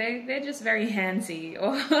them, like they're just very handsy,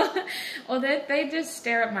 or they just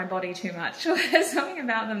stare at my body too much, or there's something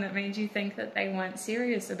about them that made you think that they weren't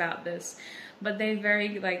serious about this, but they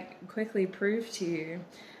very quickly proved to you.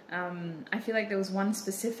 I feel like there was one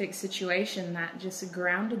specific situation that just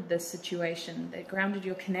grounded this situation, that grounded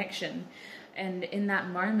your connection, and in that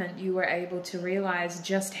moment you were able to realize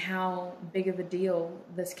just how big of a deal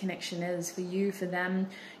this connection is for you, for them.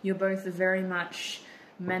 You're both very much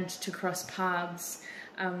meant to cross paths.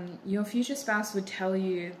 Your future spouse would tell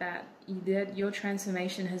you that your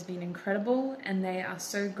transformation has been incredible, and they are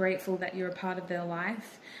so grateful that you're a part of their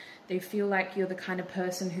life. They feel like you're the kind of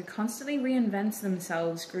person who constantly reinvents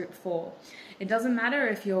themselves, group 4. It doesn't matter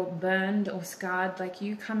if you're burned or scarred, like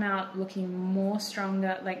you come out looking more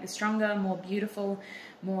stronger, more beautiful,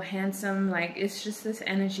 more handsome. Like, it's just this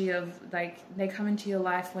energy of, like, they come into your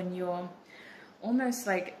life when you're almost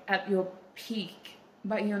like at your peak,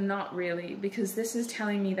 but you're not really, because this is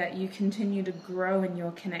telling me that you continue to grow in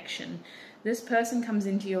your connection. This person comes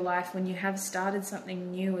into your life when you have started something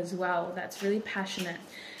new as well that's really passionate,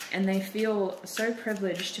 and they feel so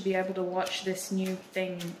privileged to be able to watch this new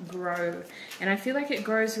thing grow. And I feel like it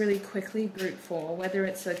grows really quickly, group 4, whether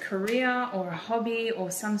it's a career or a hobby or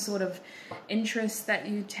some sort of interest that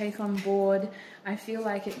you take on board. I feel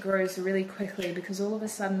like it grows really quickly because all of a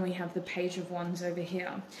sudden we have the Page of Wands over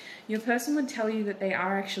here. Your person would tell you that they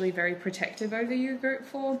are actually very protective over you, group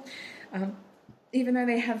 4. Even though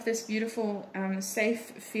they have this beautiful, safe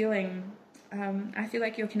feeling, I feel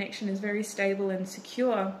like your connection is very stable and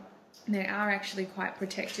secure. They are actually quite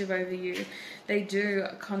protective over you. They do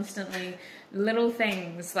constantly little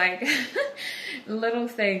things, like little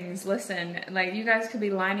things. Listen, like you guys could be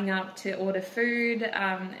lining up to order food,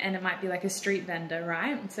 and it might be like a street vendor,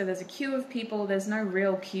 right? So there's a queue of people. There's no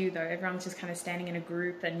real queue though. Everyone's just kind of standing in a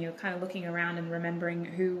group, and you're kind of looking around and remembering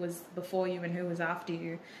who was before you and who was after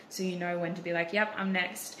you, so you know when to be like, yep, I'm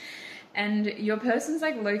next. And your person's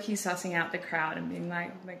like low-key sussing out the crowd and being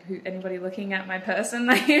like who, anybody looking at my person?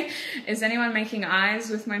 Like, is anyone making eyes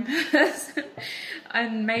with my person?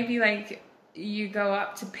 And maybe like you go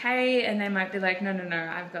up to pay and they might be like, no,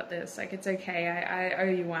 I've got this. Like, it's okay. I owe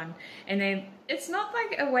you one. And then it's not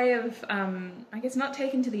like a way of, like, it's not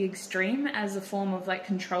taken to the extreme as a form of like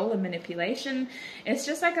control and manipulation. It's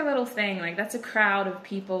just like a little thing. Like, that's a crowd of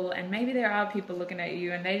people, and maybe there are people looking at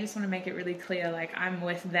you and they just want to make it really clear, like, I'm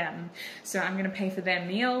with them. So I'm going to pay for their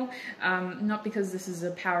meal. Not because this is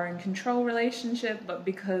a power and control relationship, but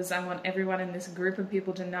because I want everyone in this group of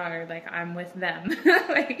people to know, like, I'm with them.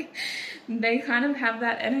 Like, they kind of have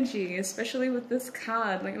that energy, especially with this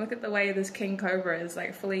card. Like, look at the way this King Cobra is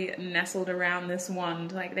like fully nestled around this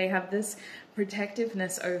wand. Like, they have this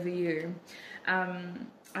protectiveness over you.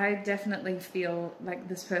 I definitely feel like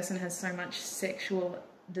this person has so much sexual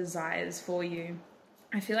desires for you.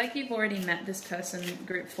 I feel like you've already met this person,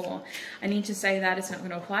 group 4. I need to say that it's not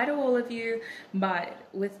going to apply to all of you, but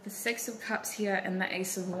with the Six of Cups here and the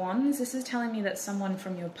Ace of Wands, this is telling me that someone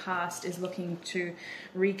from your past is looking to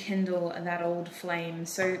rekindle that old flame.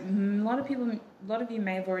 So a lot of you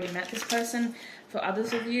may have already met this person. For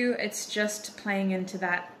others of you, it's just playing into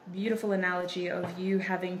that beautiful analogy of you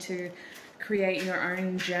having to create your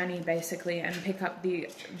own journey basically and pick up the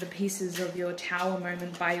pieces of your tower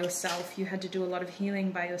moment by yourself. You had to do a lot of healing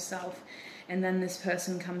by yourself, and then this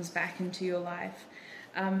person comes back into your life.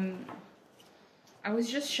 I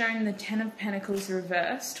was just shown the Ten of Pentacles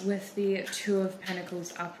reversed with the Two of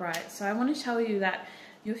Pentacles upright. So I want to tell you that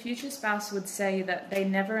your future spouse would say that they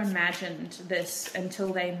never imagined this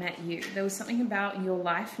until they met you. There was something about your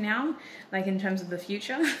life now, like in terms of the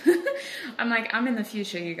future. I'm in the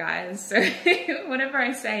future, you guys. So whatever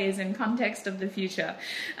I say is in context of the future.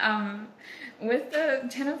 With the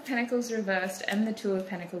Ten of Pentacles reversed and the Two of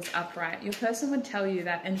Pentacles upright, your person would tell you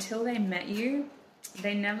that until they met you,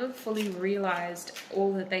 they never fully realized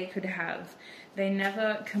all that they could have. They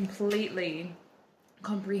never completely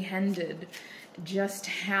comprehended just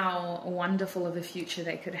how wonderful of a future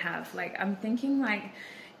they could have. Like, I'm thinking, like,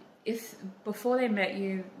 if before they met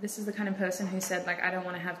you, this is the kind of person who said, like, I don't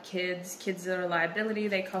want to have kids. Kids are a liability.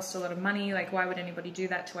 They cost a lot of money. Like, why would anybody do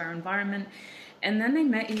that to our environment? And then they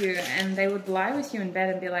met you and they would lie with you in bed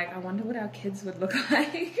and be like, I wonder what our kids would look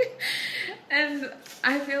like. And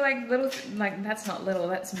I feel like that's not little,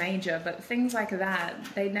 that's major, but things like that,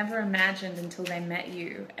 they never imagined until they met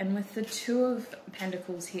you. And with the Two of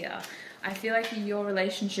Pentacles here, I feel like your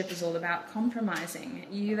relationship is all about compromising.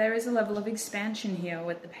 There is a level of expansion here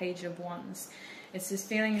with the Page of Wands. It's this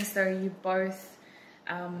feeling as though you both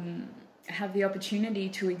have the opportunity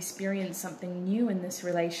to experience something new in this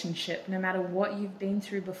relationship. No matter what you've been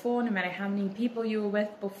through before, no matter how many people you were with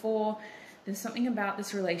before, there's something about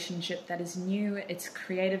this relationship that is new, it's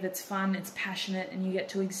creative, it's fun, it's passionate, and you get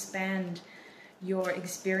to expand your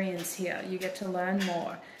experience here. You get to learn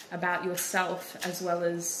more about yourself as well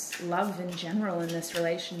as love in general in this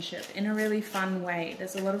relationship in a really fun way.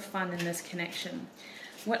 There's a lot of fun in this connection.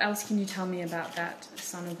 What else can you tell me about that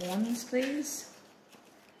Son of Wands, please?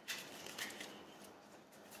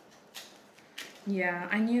 Yeah,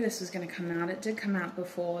 I knew this was going to come out. It did come out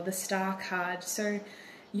before, the Star card. So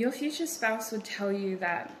your future spouse would tell you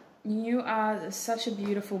that you are such a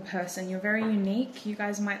beautiful person. You're very unique. You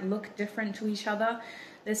guys might look different to each other.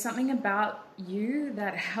 There's something about you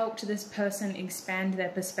that helped this person expand their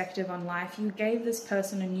perspective on life. You gave this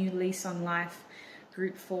person a new lease on life,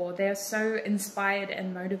 Group 4. They're so inspired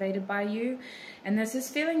and motivated by you. And there's this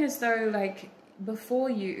feeling as though, like, before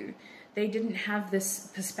you, they didn't have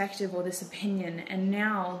this perspective or this opinion, and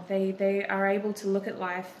now they are able to look at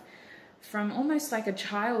life from almost like a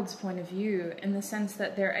child's point of view, in the sense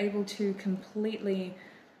that they're able to completely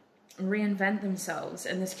reinvent themselves,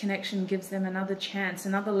 and this connection gives them another chance,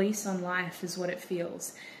 another lease on life is what it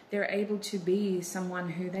feels. They're able to be someone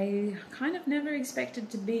who they kind of never expected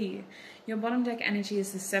to be. Your bottom deck energy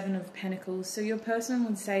is the Seven of Pentacles, so your person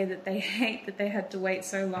would say that they hate that they had to wait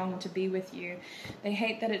so long to be with you. They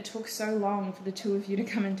hate that it took so long for the two of you to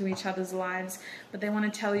come into each other's lives, but they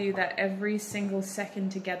want to tell you that every single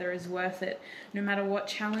second together is worth it. No matter what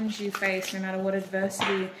challenge you face, no matter what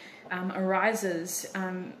adversity arises,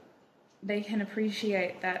 they can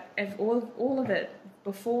appreciate that all of it,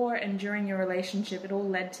 before and during your relationship, it all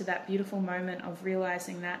led to that beautiful moment of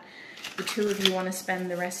realizing that the two of you want to spend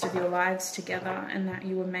the rest of your lives together, and that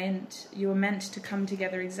you were meant to come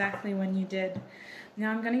together exactly when you did. Now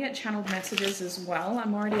I'm going to get channeled messages as well.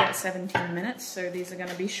 I'm already at 17 minutes, so these are going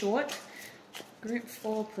to be short. Group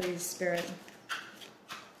 4, please, Spirit.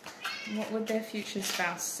 What would their future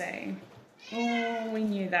spouse say? Oh, we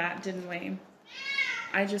knew that, didn't we?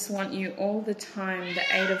 I just want you all the time. The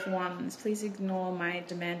Eight of Wands. Please ignore my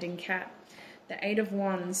demanding cat. The Eight of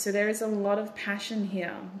Wands. So there is a lot of passion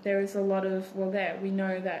here. There is a lot of, well, we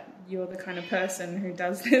know that you're the kind of person who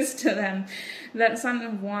does this to them. That Son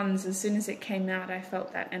of Wands, as soon as it came out, I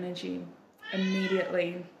felt that energy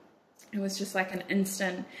immediately. It was just like an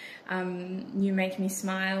instant, you make me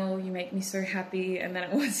smile, you make me so happy, and then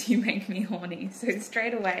it was, you make me horny. So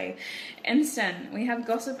straight away, instant. We have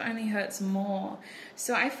gossip only hurts more.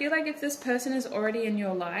 So I feel like if this person is already in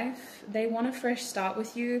your life, they want a fresh start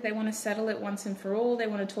with you. They want to settle it once and for all. They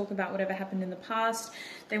want to talk about whatever happened in the past.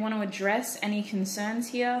 They want to address any concerns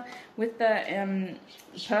here. With the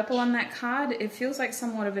purple on that card, it feels like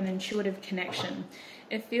somewhat of an intuitive connection.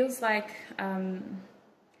 It feels like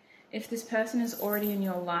if this person is already in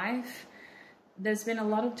your life, there's been a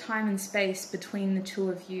lot of time and space between the two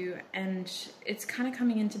of you, and it's kind of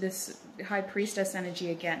coming into this High Priestess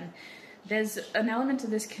energy again. There's an element of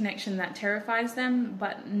this connection that terrifies them,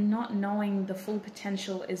 but not knowing the full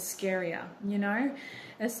potential is scarier, you know?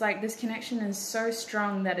 It's like this connection is so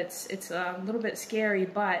strong that it's a little bit scary,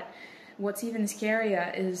 but what's even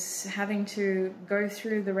scarier is having to go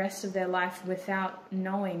through the rest of their life without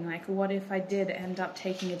knowing, like, what if I did end up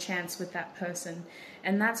taking a chance with that person?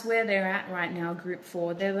 And that's where they're at right now, Group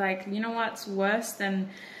 4. They're like, you know what's worse than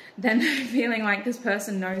feeling like this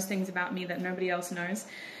person knows things about me that nobody else knows,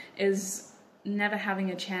 is never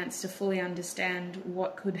having a chance to fully understand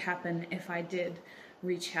what could happen if I did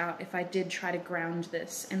reach out, if I did try to ground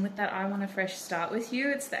this. And with that, I want a fresh start with you.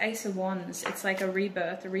 It's the Ace of Wands. It's like a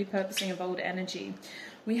rebirth, a repurposing of old energy.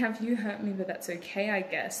 We have you hurt me, but that's okay, I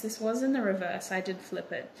guess. This was in the reverse. I did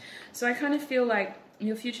flip it. So I kind of feel like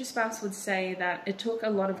your future spouse would say that it took a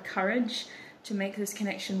lot of courage to make this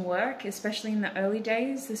connection work, especially in the early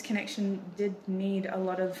days. This connection did need a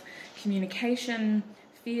lot of communication.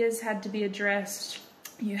 Fears had to be addressed.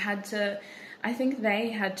 You had to, I think they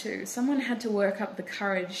had to, someone had to work up the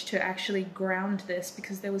courage to actually ground this,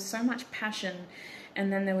 because there was so much passion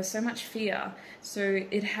and then there was so much fear. So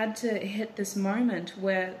it had to hit this moment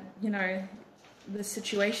where, you know, the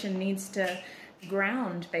situation needs to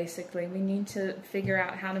ground, basically. We need to figure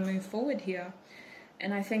out how to move forward here.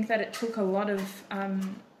 And I think that it took a lot of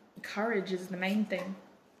courage is the main thing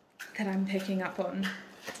that I'm picking up on.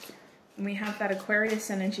 And we have that Aquarius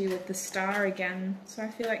energy with the star again. So I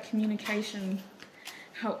feel like communication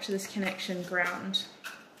helped this connection ground.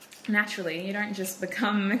 Naturally, you don't just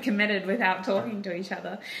become committed without talking to each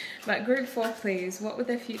other. But group 4, please. What would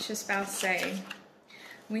their future spouse say?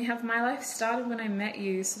 We have my life started when I met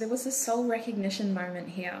you. So there was a soul recognition moment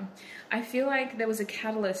here. I feel like there was a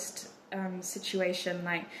catalyst situation,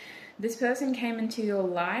 like this person came into your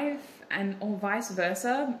life, and or vice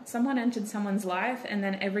versa, someone entered someone's life and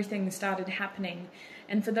then everything started happening.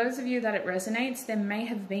 And for those of you that it resonates, there may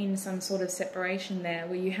have been some sort of separation there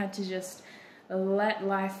where you had to just let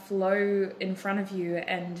life flow in front of you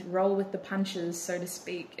and roll with the punches, so to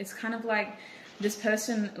speak. It's kind of like this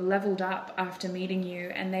person leveled up after meeting you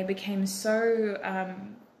and they became so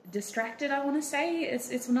distracted, I want to say.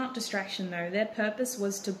 It's not distraction though. Their purpose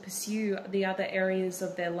was to pursue the other areas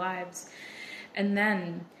of their lives. And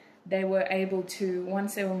then they were able to,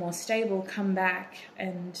 once they were more stable, come back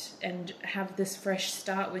and have this fresh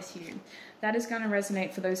start with you. That is going to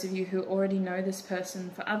resonate for those of you who already know this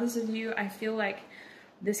person. For others of you, I feel like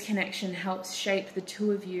this connection helps shape the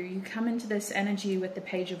two of you. You come into this energy with the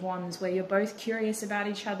Page of Wands where you're both curious about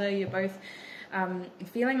each other, you're both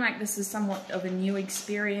feeling like this is somewhat of a new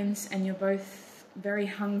experience, and you're both very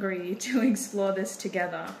hungry to explore this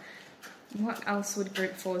together. What else would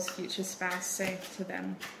group 4's future spouse say to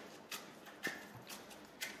them?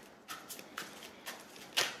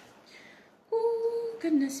 Oh,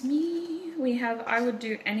 goodness me. We have I would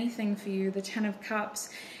do anything for you, the 10 of Cups.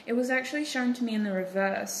 It was actually shown to me in the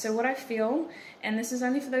reverse. So what I feel, and this is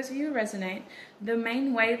only for those of you who resonate, the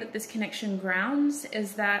main way that this connection grounds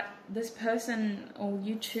is that this person, or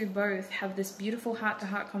you two both, have this beautiful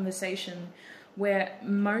heart-to-heart conversation where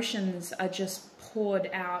emotions are just poured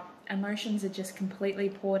out. Emotions are just completely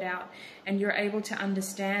poured out, and you're able to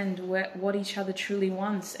understand what each other truly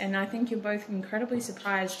wants. And I think you're both incredibly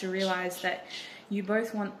surprised to realize that you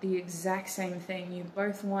both want the exact same thing. You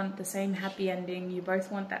both want the same happy ending. You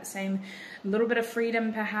both want that same little bit of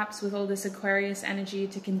freedom, perhaps, with all this Aquarius energy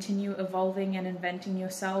to continue evolving and inventing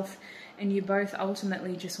yourself. And you both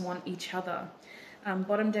ultimately just want each other.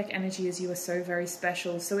 Bottom deck energy is you are so very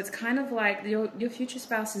special. So it's kind of like your future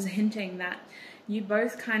spouse is hinting that you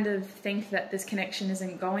both kind of think that this connection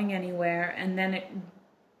isn't going anywhere, and then it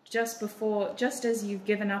just as you've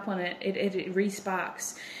given up on it, it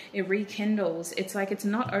re-sparks, it rekindles. It's like it's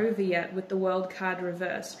not over yet with the World card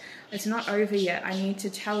reversed. It's not over yet. I need to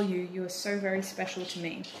tell you, you are so very special to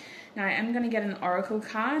me. Now I am going to get an oracle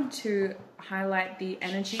card to highlight the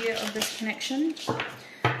energy of this connection.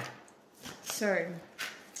 So,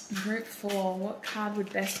 group 4, what card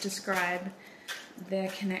would best describe their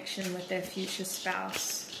connection with their future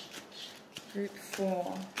spouse? Group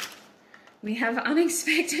 4. We have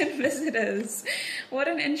unexpected visitors. What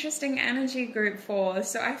an interesting energy, group 4.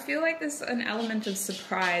 So I feel like there's an element of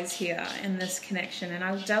surprise here in this connection, and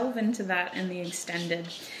I'll delve into that in the extended.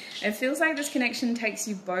 It feels like this connection takes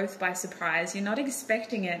you both by surprise. You're not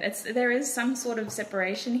expecting it. There is some sort of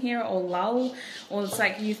separation here, or lull, or it's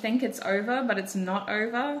like you think it's over, but it's not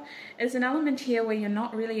over. There's an element here where you're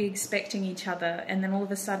not really expecting each other, and then all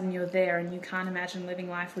of a sudden you're there and you can't imagine living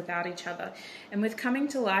life without each other. And with coming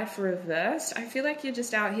to life reversed, I feel like you're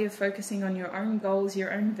just out here focusing on your own goals,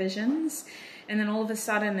 your own visions, and then all of a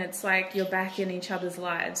sudden it's like you're back in each other's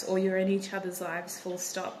lives, or you're in each other's lives, full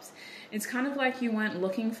stop. It's kind of like you weren't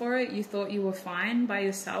looking for it. You thought you were fine by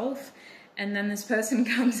yourself. And then this person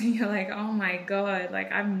comes and you're like, oh my God,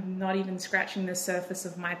 like I'm not even scratching the surface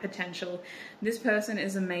of my potential. This person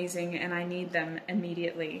is amazing and I need them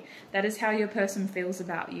immediately. That is how your person feels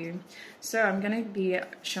about you. So I'm going to be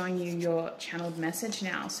showing you your channeled message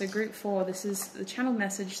now. So group 4, this is the channeled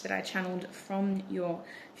message that I channeled from your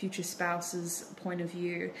future spouse's point of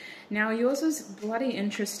view. Now yours was bloody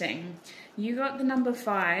interesting. You got the number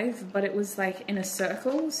 5, but it was like in a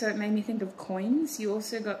circle, so it made me think of coins. You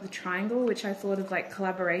also got the triangle, which I thought of like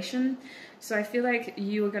collaboration. So I feel like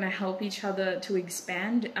you are going to help each other to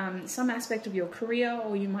expand some aspect of your career,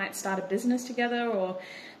 or you might start a business together, or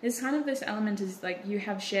there's kind of this element is like you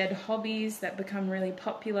have shared hobbies that become really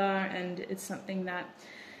popular, and it's something that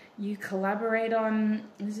you collaborate on.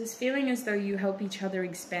 There's this feeling as though you help each other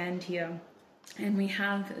expand here. And we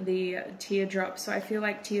have the teardrop, so I feel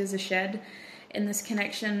like tears are shed in this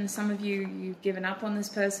connection. Some of you, you've given up on this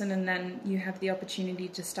person, and then you have the opportunity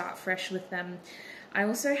to start fresh with them. I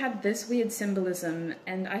also had this weird symbolism,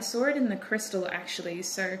 and I saw it in the crystal actually.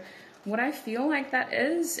 So what I feel like that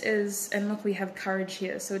is, and look, we have courage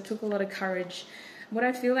here, so it took a lot of courage. What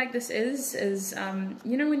I feel like this is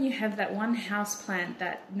you know when you have that one house plant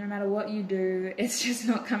that no matter what you do, it's just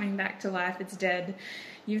not coming back to life, it's dead.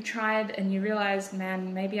 You've tried and you realize,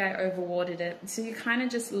 man, maybe I overwatered it. So you kind of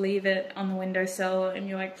just leave it on the windowsill and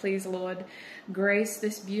you're like, please, Lord, grace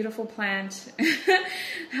this beautiful plant,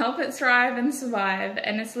 help it thrive and survive.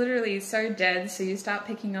 And it's literally so dead. So you start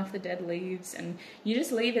picking off the dead leaves and you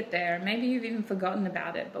just leave it there. Maybe you've even forgotten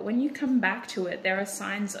about it. But when you come back to it, there are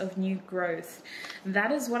signs of new growth.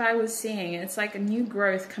 That is what I was seeing. It's like a new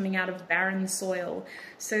growth coming out of barren soil.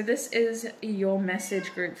 So this is your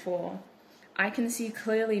message, group 4. I can see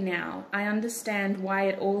clearly now. I understand why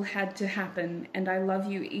it all had to happen, and I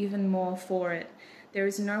love you even more for it. There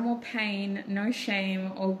is no more pain, no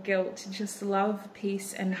shame or guilt, just love,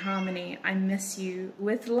 peace, and harmony. I miss you.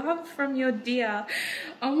 With love from your dear.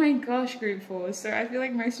 Oh my gosh, group 4. So I feel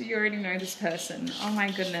like most of you already know this person. Oh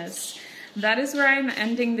my goodness. That is where I'm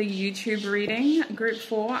ending the YouTube reading. Group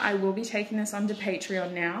 4, I will be taking this onto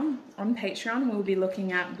Patreon now. On Patreon, we'll be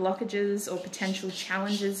looking at blockages or potential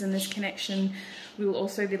challenges in this connection. We will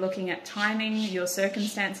also be looking at timing, your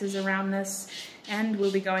circumstances around this, and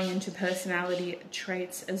we'll be going into personality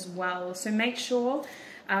traits as well. So make sure,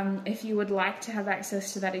 if you would like to have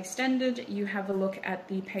access to that extended, you have a look at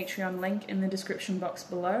the Patreon link in the description box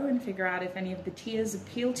below and figure out if any of the tiers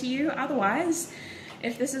appeal to you. Otherwise,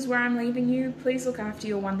 if this is where I'm leaving you, please look after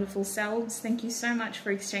your wonderful selves. Thank you so much for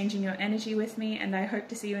exchanging your energy with me, and I hope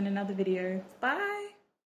to see you in another video. Bye!